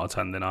 Ollie, you're not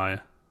attending, are you?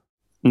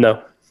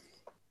 No.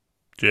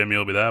 Jamie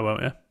will be there,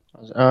 won't you?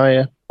 Oh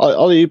yeah.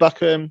 Ollie, are you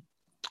back on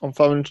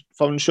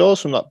foreign shores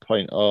from that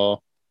point,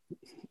 or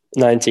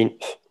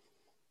 19th?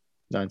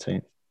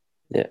 19th.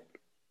 Yeah.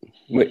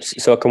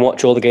 So I can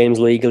watch all the games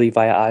legally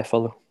via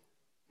iFollow,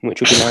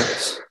 which would be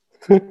nice.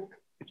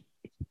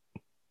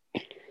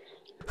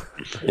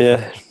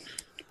 Yeah.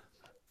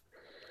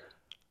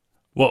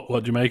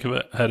 What do you make of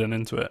it heading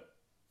into it?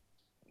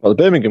 Well,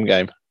 the Birmingham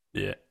game.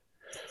 Yeah.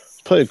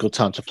 It's probably a good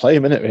time to play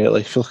them, isn't it,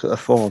 really? If you look at their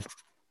form.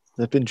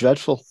 They've been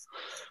dreadful.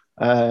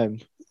 I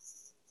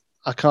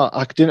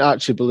didn't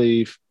actually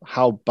believe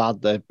how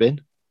bad they've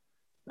been.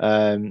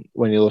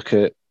 When you look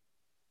at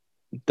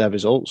their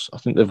results, I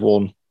think they've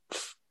won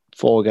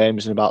 4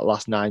 games in about the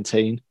last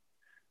 19,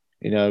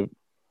 you know,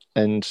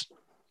 and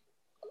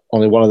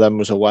only one of them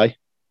was away.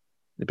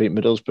 They beat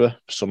Middlesbrough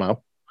somehow.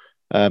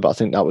 But I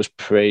think that was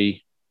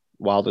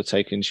Wilder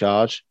taking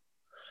charge.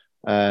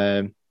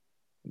 Might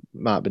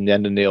have been the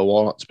end of Neil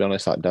Warnock, to be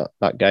honest,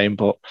 that game.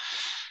 But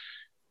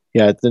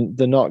yeah,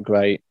 they're not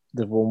great.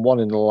 They've won 1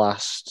 in the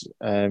last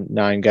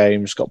 9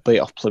 games. Got beat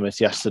off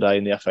Plymouth yesterday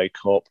in the FA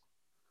Cup.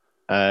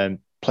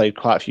 Played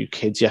quite a few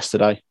kids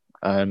yesterday.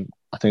 I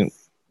think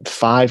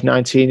 5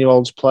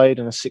 19-year-olds played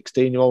and a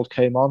 16-year-old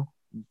came on,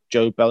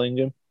 Joe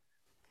Bellingham.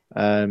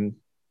 Playing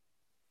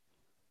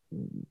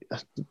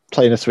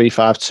a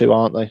 3-5-2,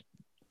 aren't they?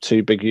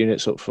 2 big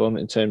units up front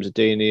in terms of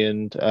Deeney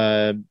and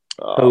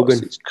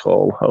Hogan. It's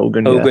called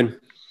Hogan.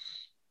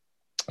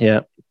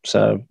 Yeah.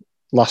 So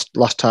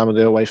last time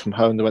they were away from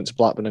home, they went to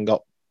Blackburn and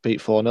got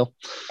beat 4-0.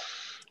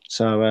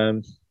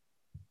 So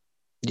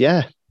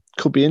yeah,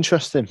 could be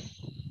interesting.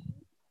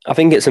 I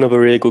think it's another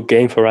really good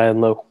game for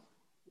Ryan Lowe.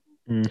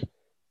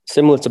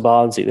 Similar to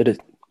Barnsley, they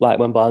did like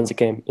when Barnsley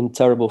came in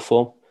terrible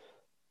form.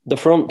 The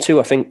front two,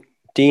 I think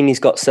Deeney's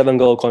got 7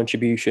 goal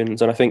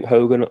contributions, and I think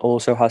Hogan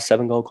also has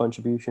 7 goal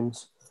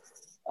contributions.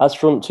 As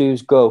front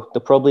twos go, they're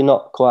probably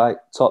not quite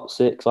top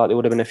 6 like they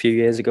would have been a few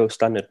years ago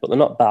standard, but they're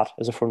not bad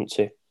as a front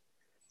two.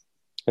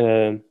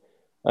 And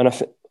I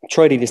think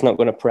Troy Deeney's not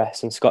going to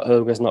press, and Scott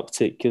Hogan's not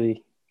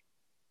particularly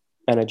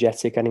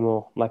energetic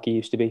anymore like he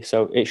used to be.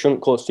 So it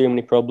shouldn't cause too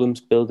many problems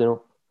building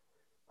up.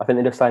 I think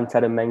they just signed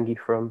Ted and Mengi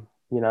from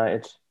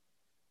United.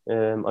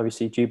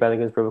 Obviously, Jude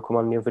Bellingham's brother come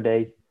on the other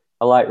day.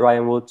 I like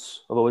Ryan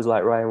Woods. I've always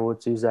liked Ryan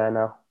Woods, who's there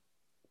now.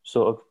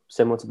 Sort of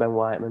similar to Ben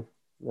Whiteman.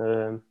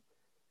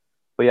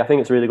 But yeah, I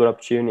think it's a really good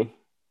opportunity.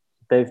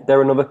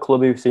 They're another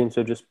club who seems to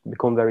have just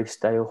become very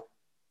stale.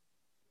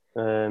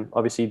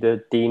 Obviously,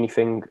 the Deeney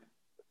thing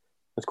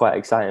was quite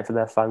exciting for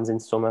their fans in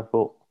summer,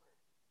 but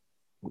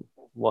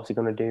what's he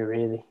going to do,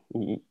 really?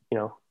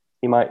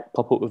 He might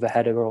pop up with a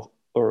header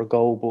or a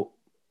goal, but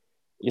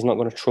he's not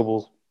going to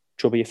trouble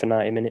you for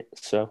 90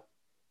 minutes. So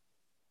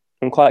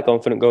I'm quite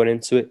confident going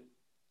into it.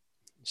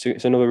 So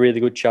it's another really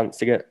good chance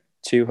to get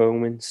 2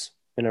 home wins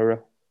in a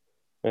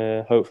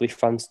row. Hopefully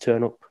fans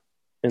turn up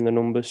in the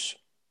numbers.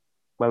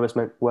 Weather's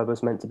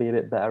meant to be a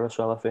bit better as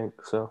well, I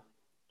think. So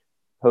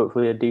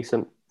hopefully a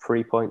decent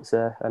 3 points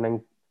there. And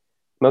then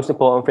most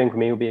important thing for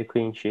me will be a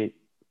clean sheet,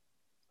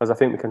 as I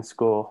think we can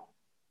score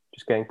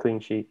just getting clean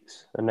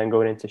sheets and then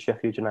going into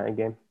Sheffield United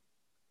game,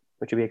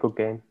 which will be a good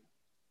game.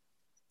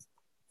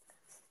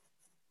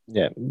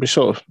 Yeah, we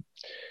sort of,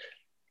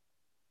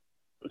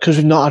 because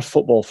we've not had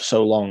football for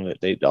so long,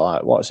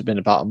 like, what's it been,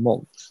 about a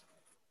month?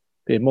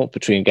 Be a month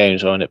between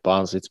games, won't it?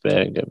 Barnsley to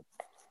Birmingham.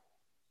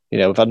 You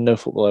know, we've had no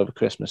football over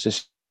Christmas.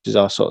 This is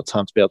our sort of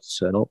time to be able to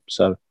turn up.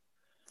 So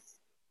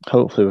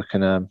hopefully we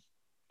can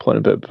put in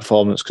a bit of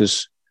performance,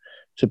 because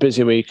it's a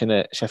busy week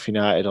at Sheffield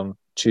United on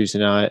Tuesday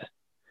night.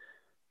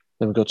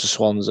 Then we go to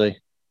Swansea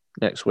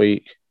next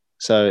week.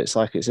 So it's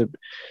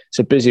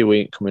a busy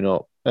week coming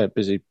up.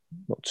 Busy,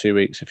 2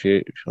 weeks if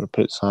you want to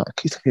put it like. I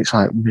keep thinking it's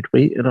like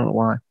midweek. I don't know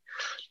why.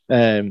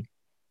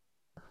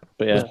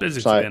 But yeah, it's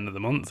busy to the end of the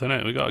month, isn't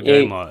it? We got a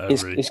game like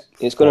every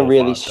it's going to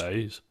really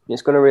days.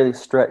 It's going to really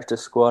stretch the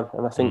squad,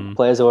 and I think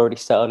players have already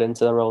settled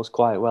into their roles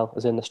quite well,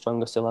 as in the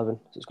strongest 11.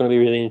 So it's going to be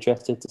really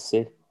interesting to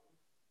see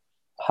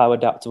how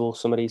adaptable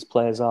some of these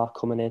players are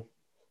coming in.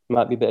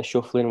 Might be a bit of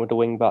shuffling with the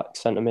wing backs,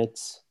 centre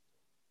mids,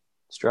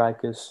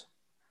 strikers.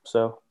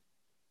 So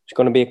it's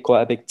going to be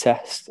quite a big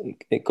test.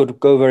 It could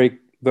go very,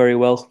 very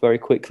well, very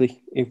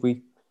quickly if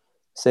we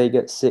say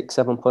get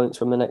 6-7 points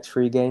from the next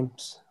 3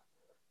 games,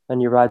 and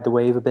you ride the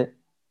wave a bit.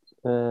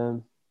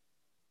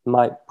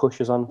 Might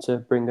push us on to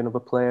bring another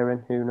player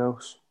in. Who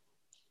knows?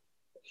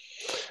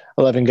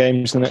 11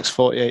 games in the next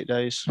 48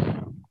 days,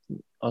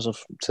 as of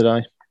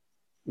today.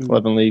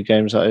 11 league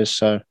games, that is.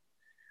 So,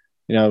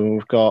 you know,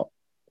 we've got,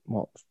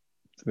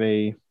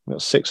 we've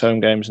got 6 home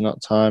games in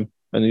that time.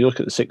 And you look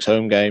at the 6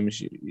 home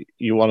games,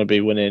 you want to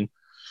be winning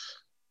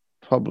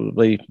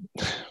probably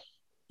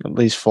at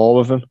least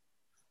 4 of them.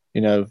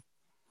 You know,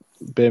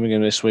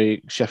 Birmingham this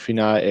week, Sheffield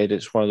United,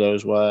 it's one of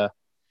those where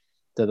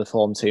they're the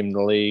form team in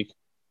the league.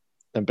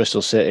 Then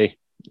Bristol City,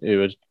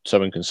 who are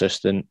so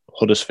inconsistent.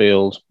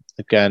 Huddersfield,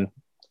 again,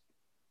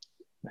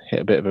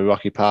 hit a bit of a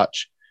rocky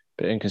patch,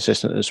 but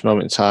inconsistent at this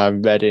moment in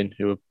time. Reading,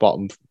 who are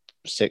bottom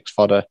 6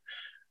 fodder,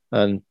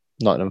 and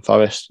Nottingham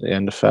Forest at the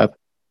end of Feb,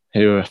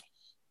 who are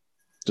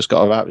just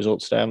got a right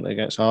result today, haven't they,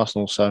 against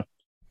Arsenal? So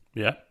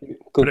yeah,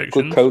 good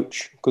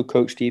coach,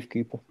 Steve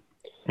Cooper.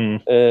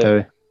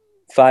 5-0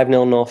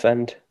 North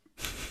End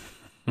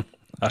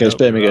against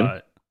Birmingham.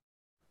 Right.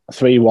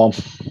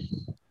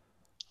 3-1.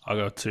 I'll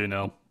go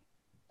 2-0.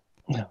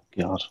 Oh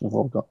God, we've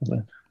all got a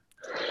win.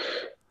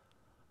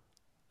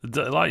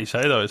 Like you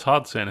say though, it's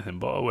hard to say anything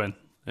but a win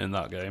in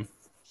that game.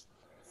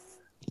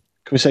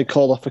 Can we say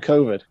call off for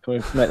COVID? Can we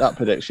make that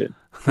prediction?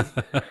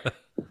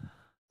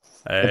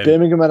 Have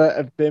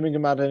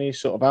Birmingham had any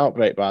sort of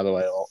outbreak, by the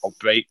way, or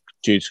break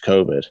due to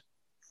COVID?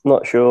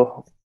 Not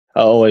sure.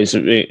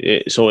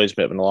 It's always a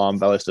bit of an alarm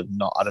bell if they've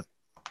not had a...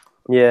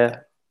 Yeah.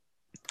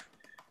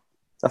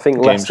 I think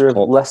Leicester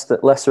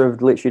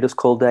have literally just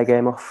called their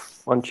game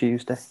off on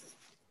Tuesday.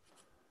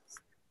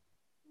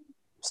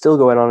 Still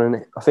going on in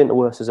it. I think the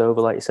worst is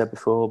over, like you said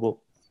before, but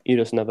you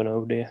just never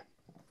know, do you?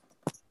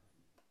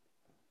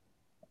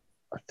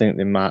 I think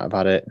they might have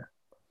had it.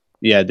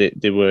 Yeah,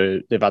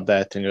 they've had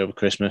their thing over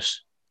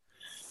Christmas.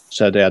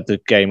 So they had the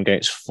game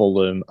against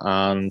Fulham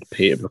and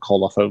Peterborough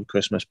called off over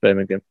Christmas,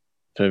 Birmingham,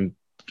 from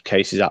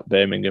cases at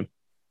Birmingham.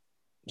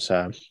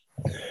 So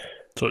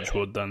touch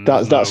wood then.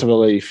 That's a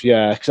relief,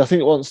 yeah. Because I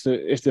think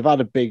if they've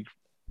had a big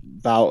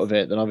bout of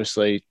it, then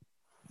obviously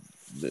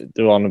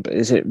they're on.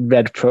 Is it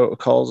red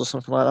protocols or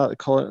something like that? They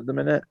call it at the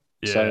minute.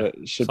 Yeah, so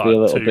it should be a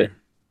little bit.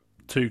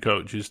 2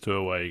 coaches to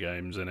away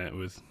games in it,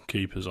 with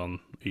keepers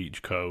on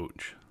each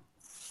coach.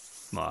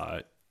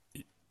 Like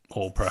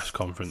all press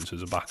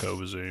conferences are back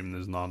over Zoom.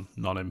 There's none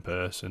in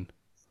person.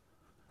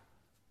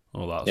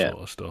 All that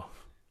sort of stuff.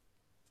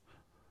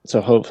 So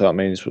hopefully that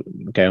means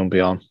the game will be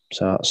on.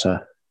 So that's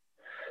a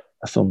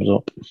thumbs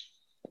up.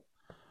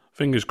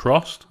 Fingers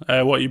crossed.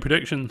 What are your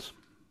predictions?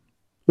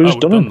 We've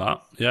done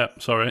that. Yeah,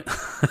 sorry.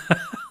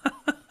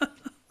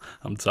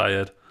 I'm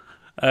tired.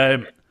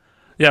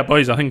 Yeah,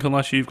 boys, I think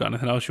unless you've got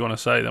anything else you want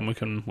to say, then we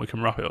can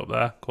wrap it up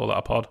there. Call that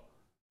a pod.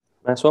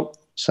 Nice one.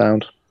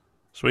 Sound.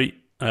 Sweet.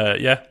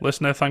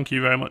 Listener, thank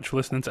you very much for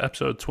listening to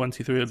episode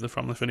 23 of the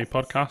From the Finney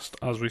podcast.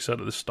 As we said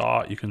at the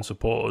start, you can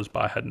support us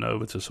by heading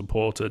over to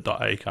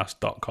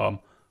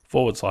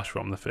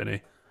supporter.acast.com/From the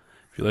Finney.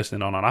 If you're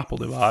listening on an Apple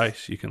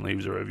device, you can leave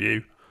us a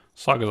review.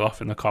 Slag us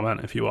off in the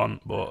comment if you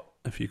want, but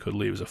if you could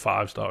leave us a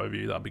 5-star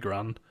review, that'd be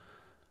grand.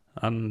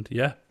 And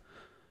yeah,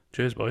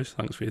 cheers, boys.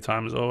 Thanks for your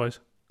time as always.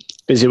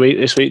 Busy week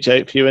this week,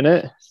 Jake, for you,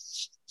 innit?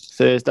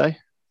 Thursday.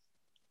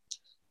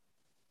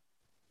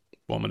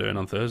 What am I doing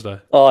on Thursday?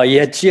 Oh,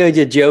 you're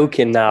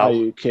joking now. Are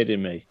you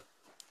kidding me?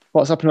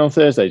 What's happening on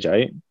Thursday,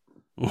 Jake?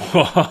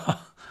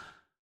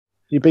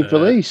 Your big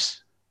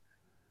release.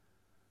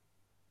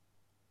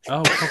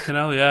 Oh, fucking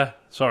hell, yeah.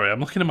 Sorry, I'm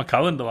looking at my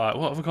calendar like,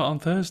 what have I got on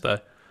Thursday?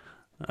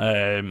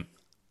 I've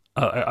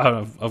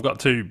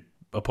got 2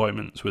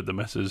 appointments with the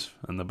missus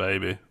and the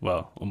baby,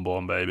 well,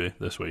 unborn baby,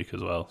 this week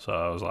as well. So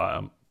I was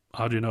like,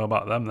 how do you know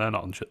about them? They're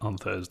not on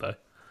Thursday.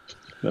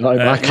 They're not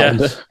in my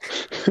calendar.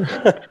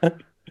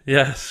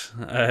 Yes.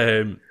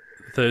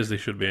 Thursday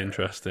should be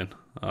interesting.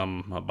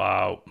 I'm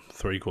about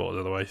 3/4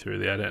 of the way through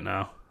the edit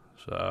now.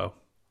 So,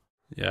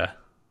 yeah,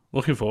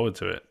 looking forward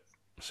to it.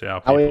 See how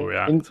people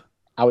react.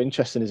 How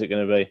interesting is it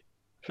going to be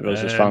for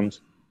us as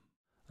fans?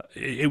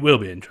 It will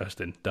be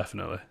interesting,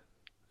 definitely.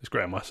 It's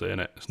Graham Wesley, isn't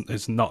it?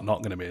 It's not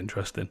going to be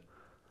interesting.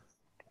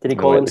 Did he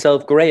call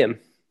himself Graham?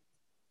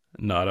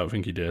 No, I don't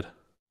think he did.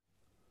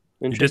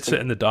 He did sit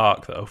in the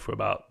dark, though, for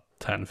about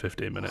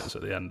 10-15 minutes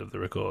at the end of the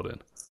recording.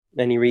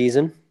 Any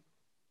reason?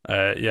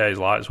 Yeah, his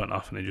lights went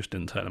off and he just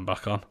didn't turn them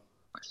back on.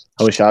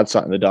 I wish I'd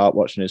sat in the dark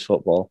watching his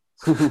football.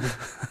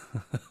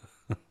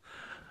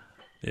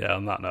 Yeah,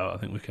 on that note, I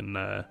think we can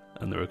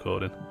end the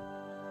recording.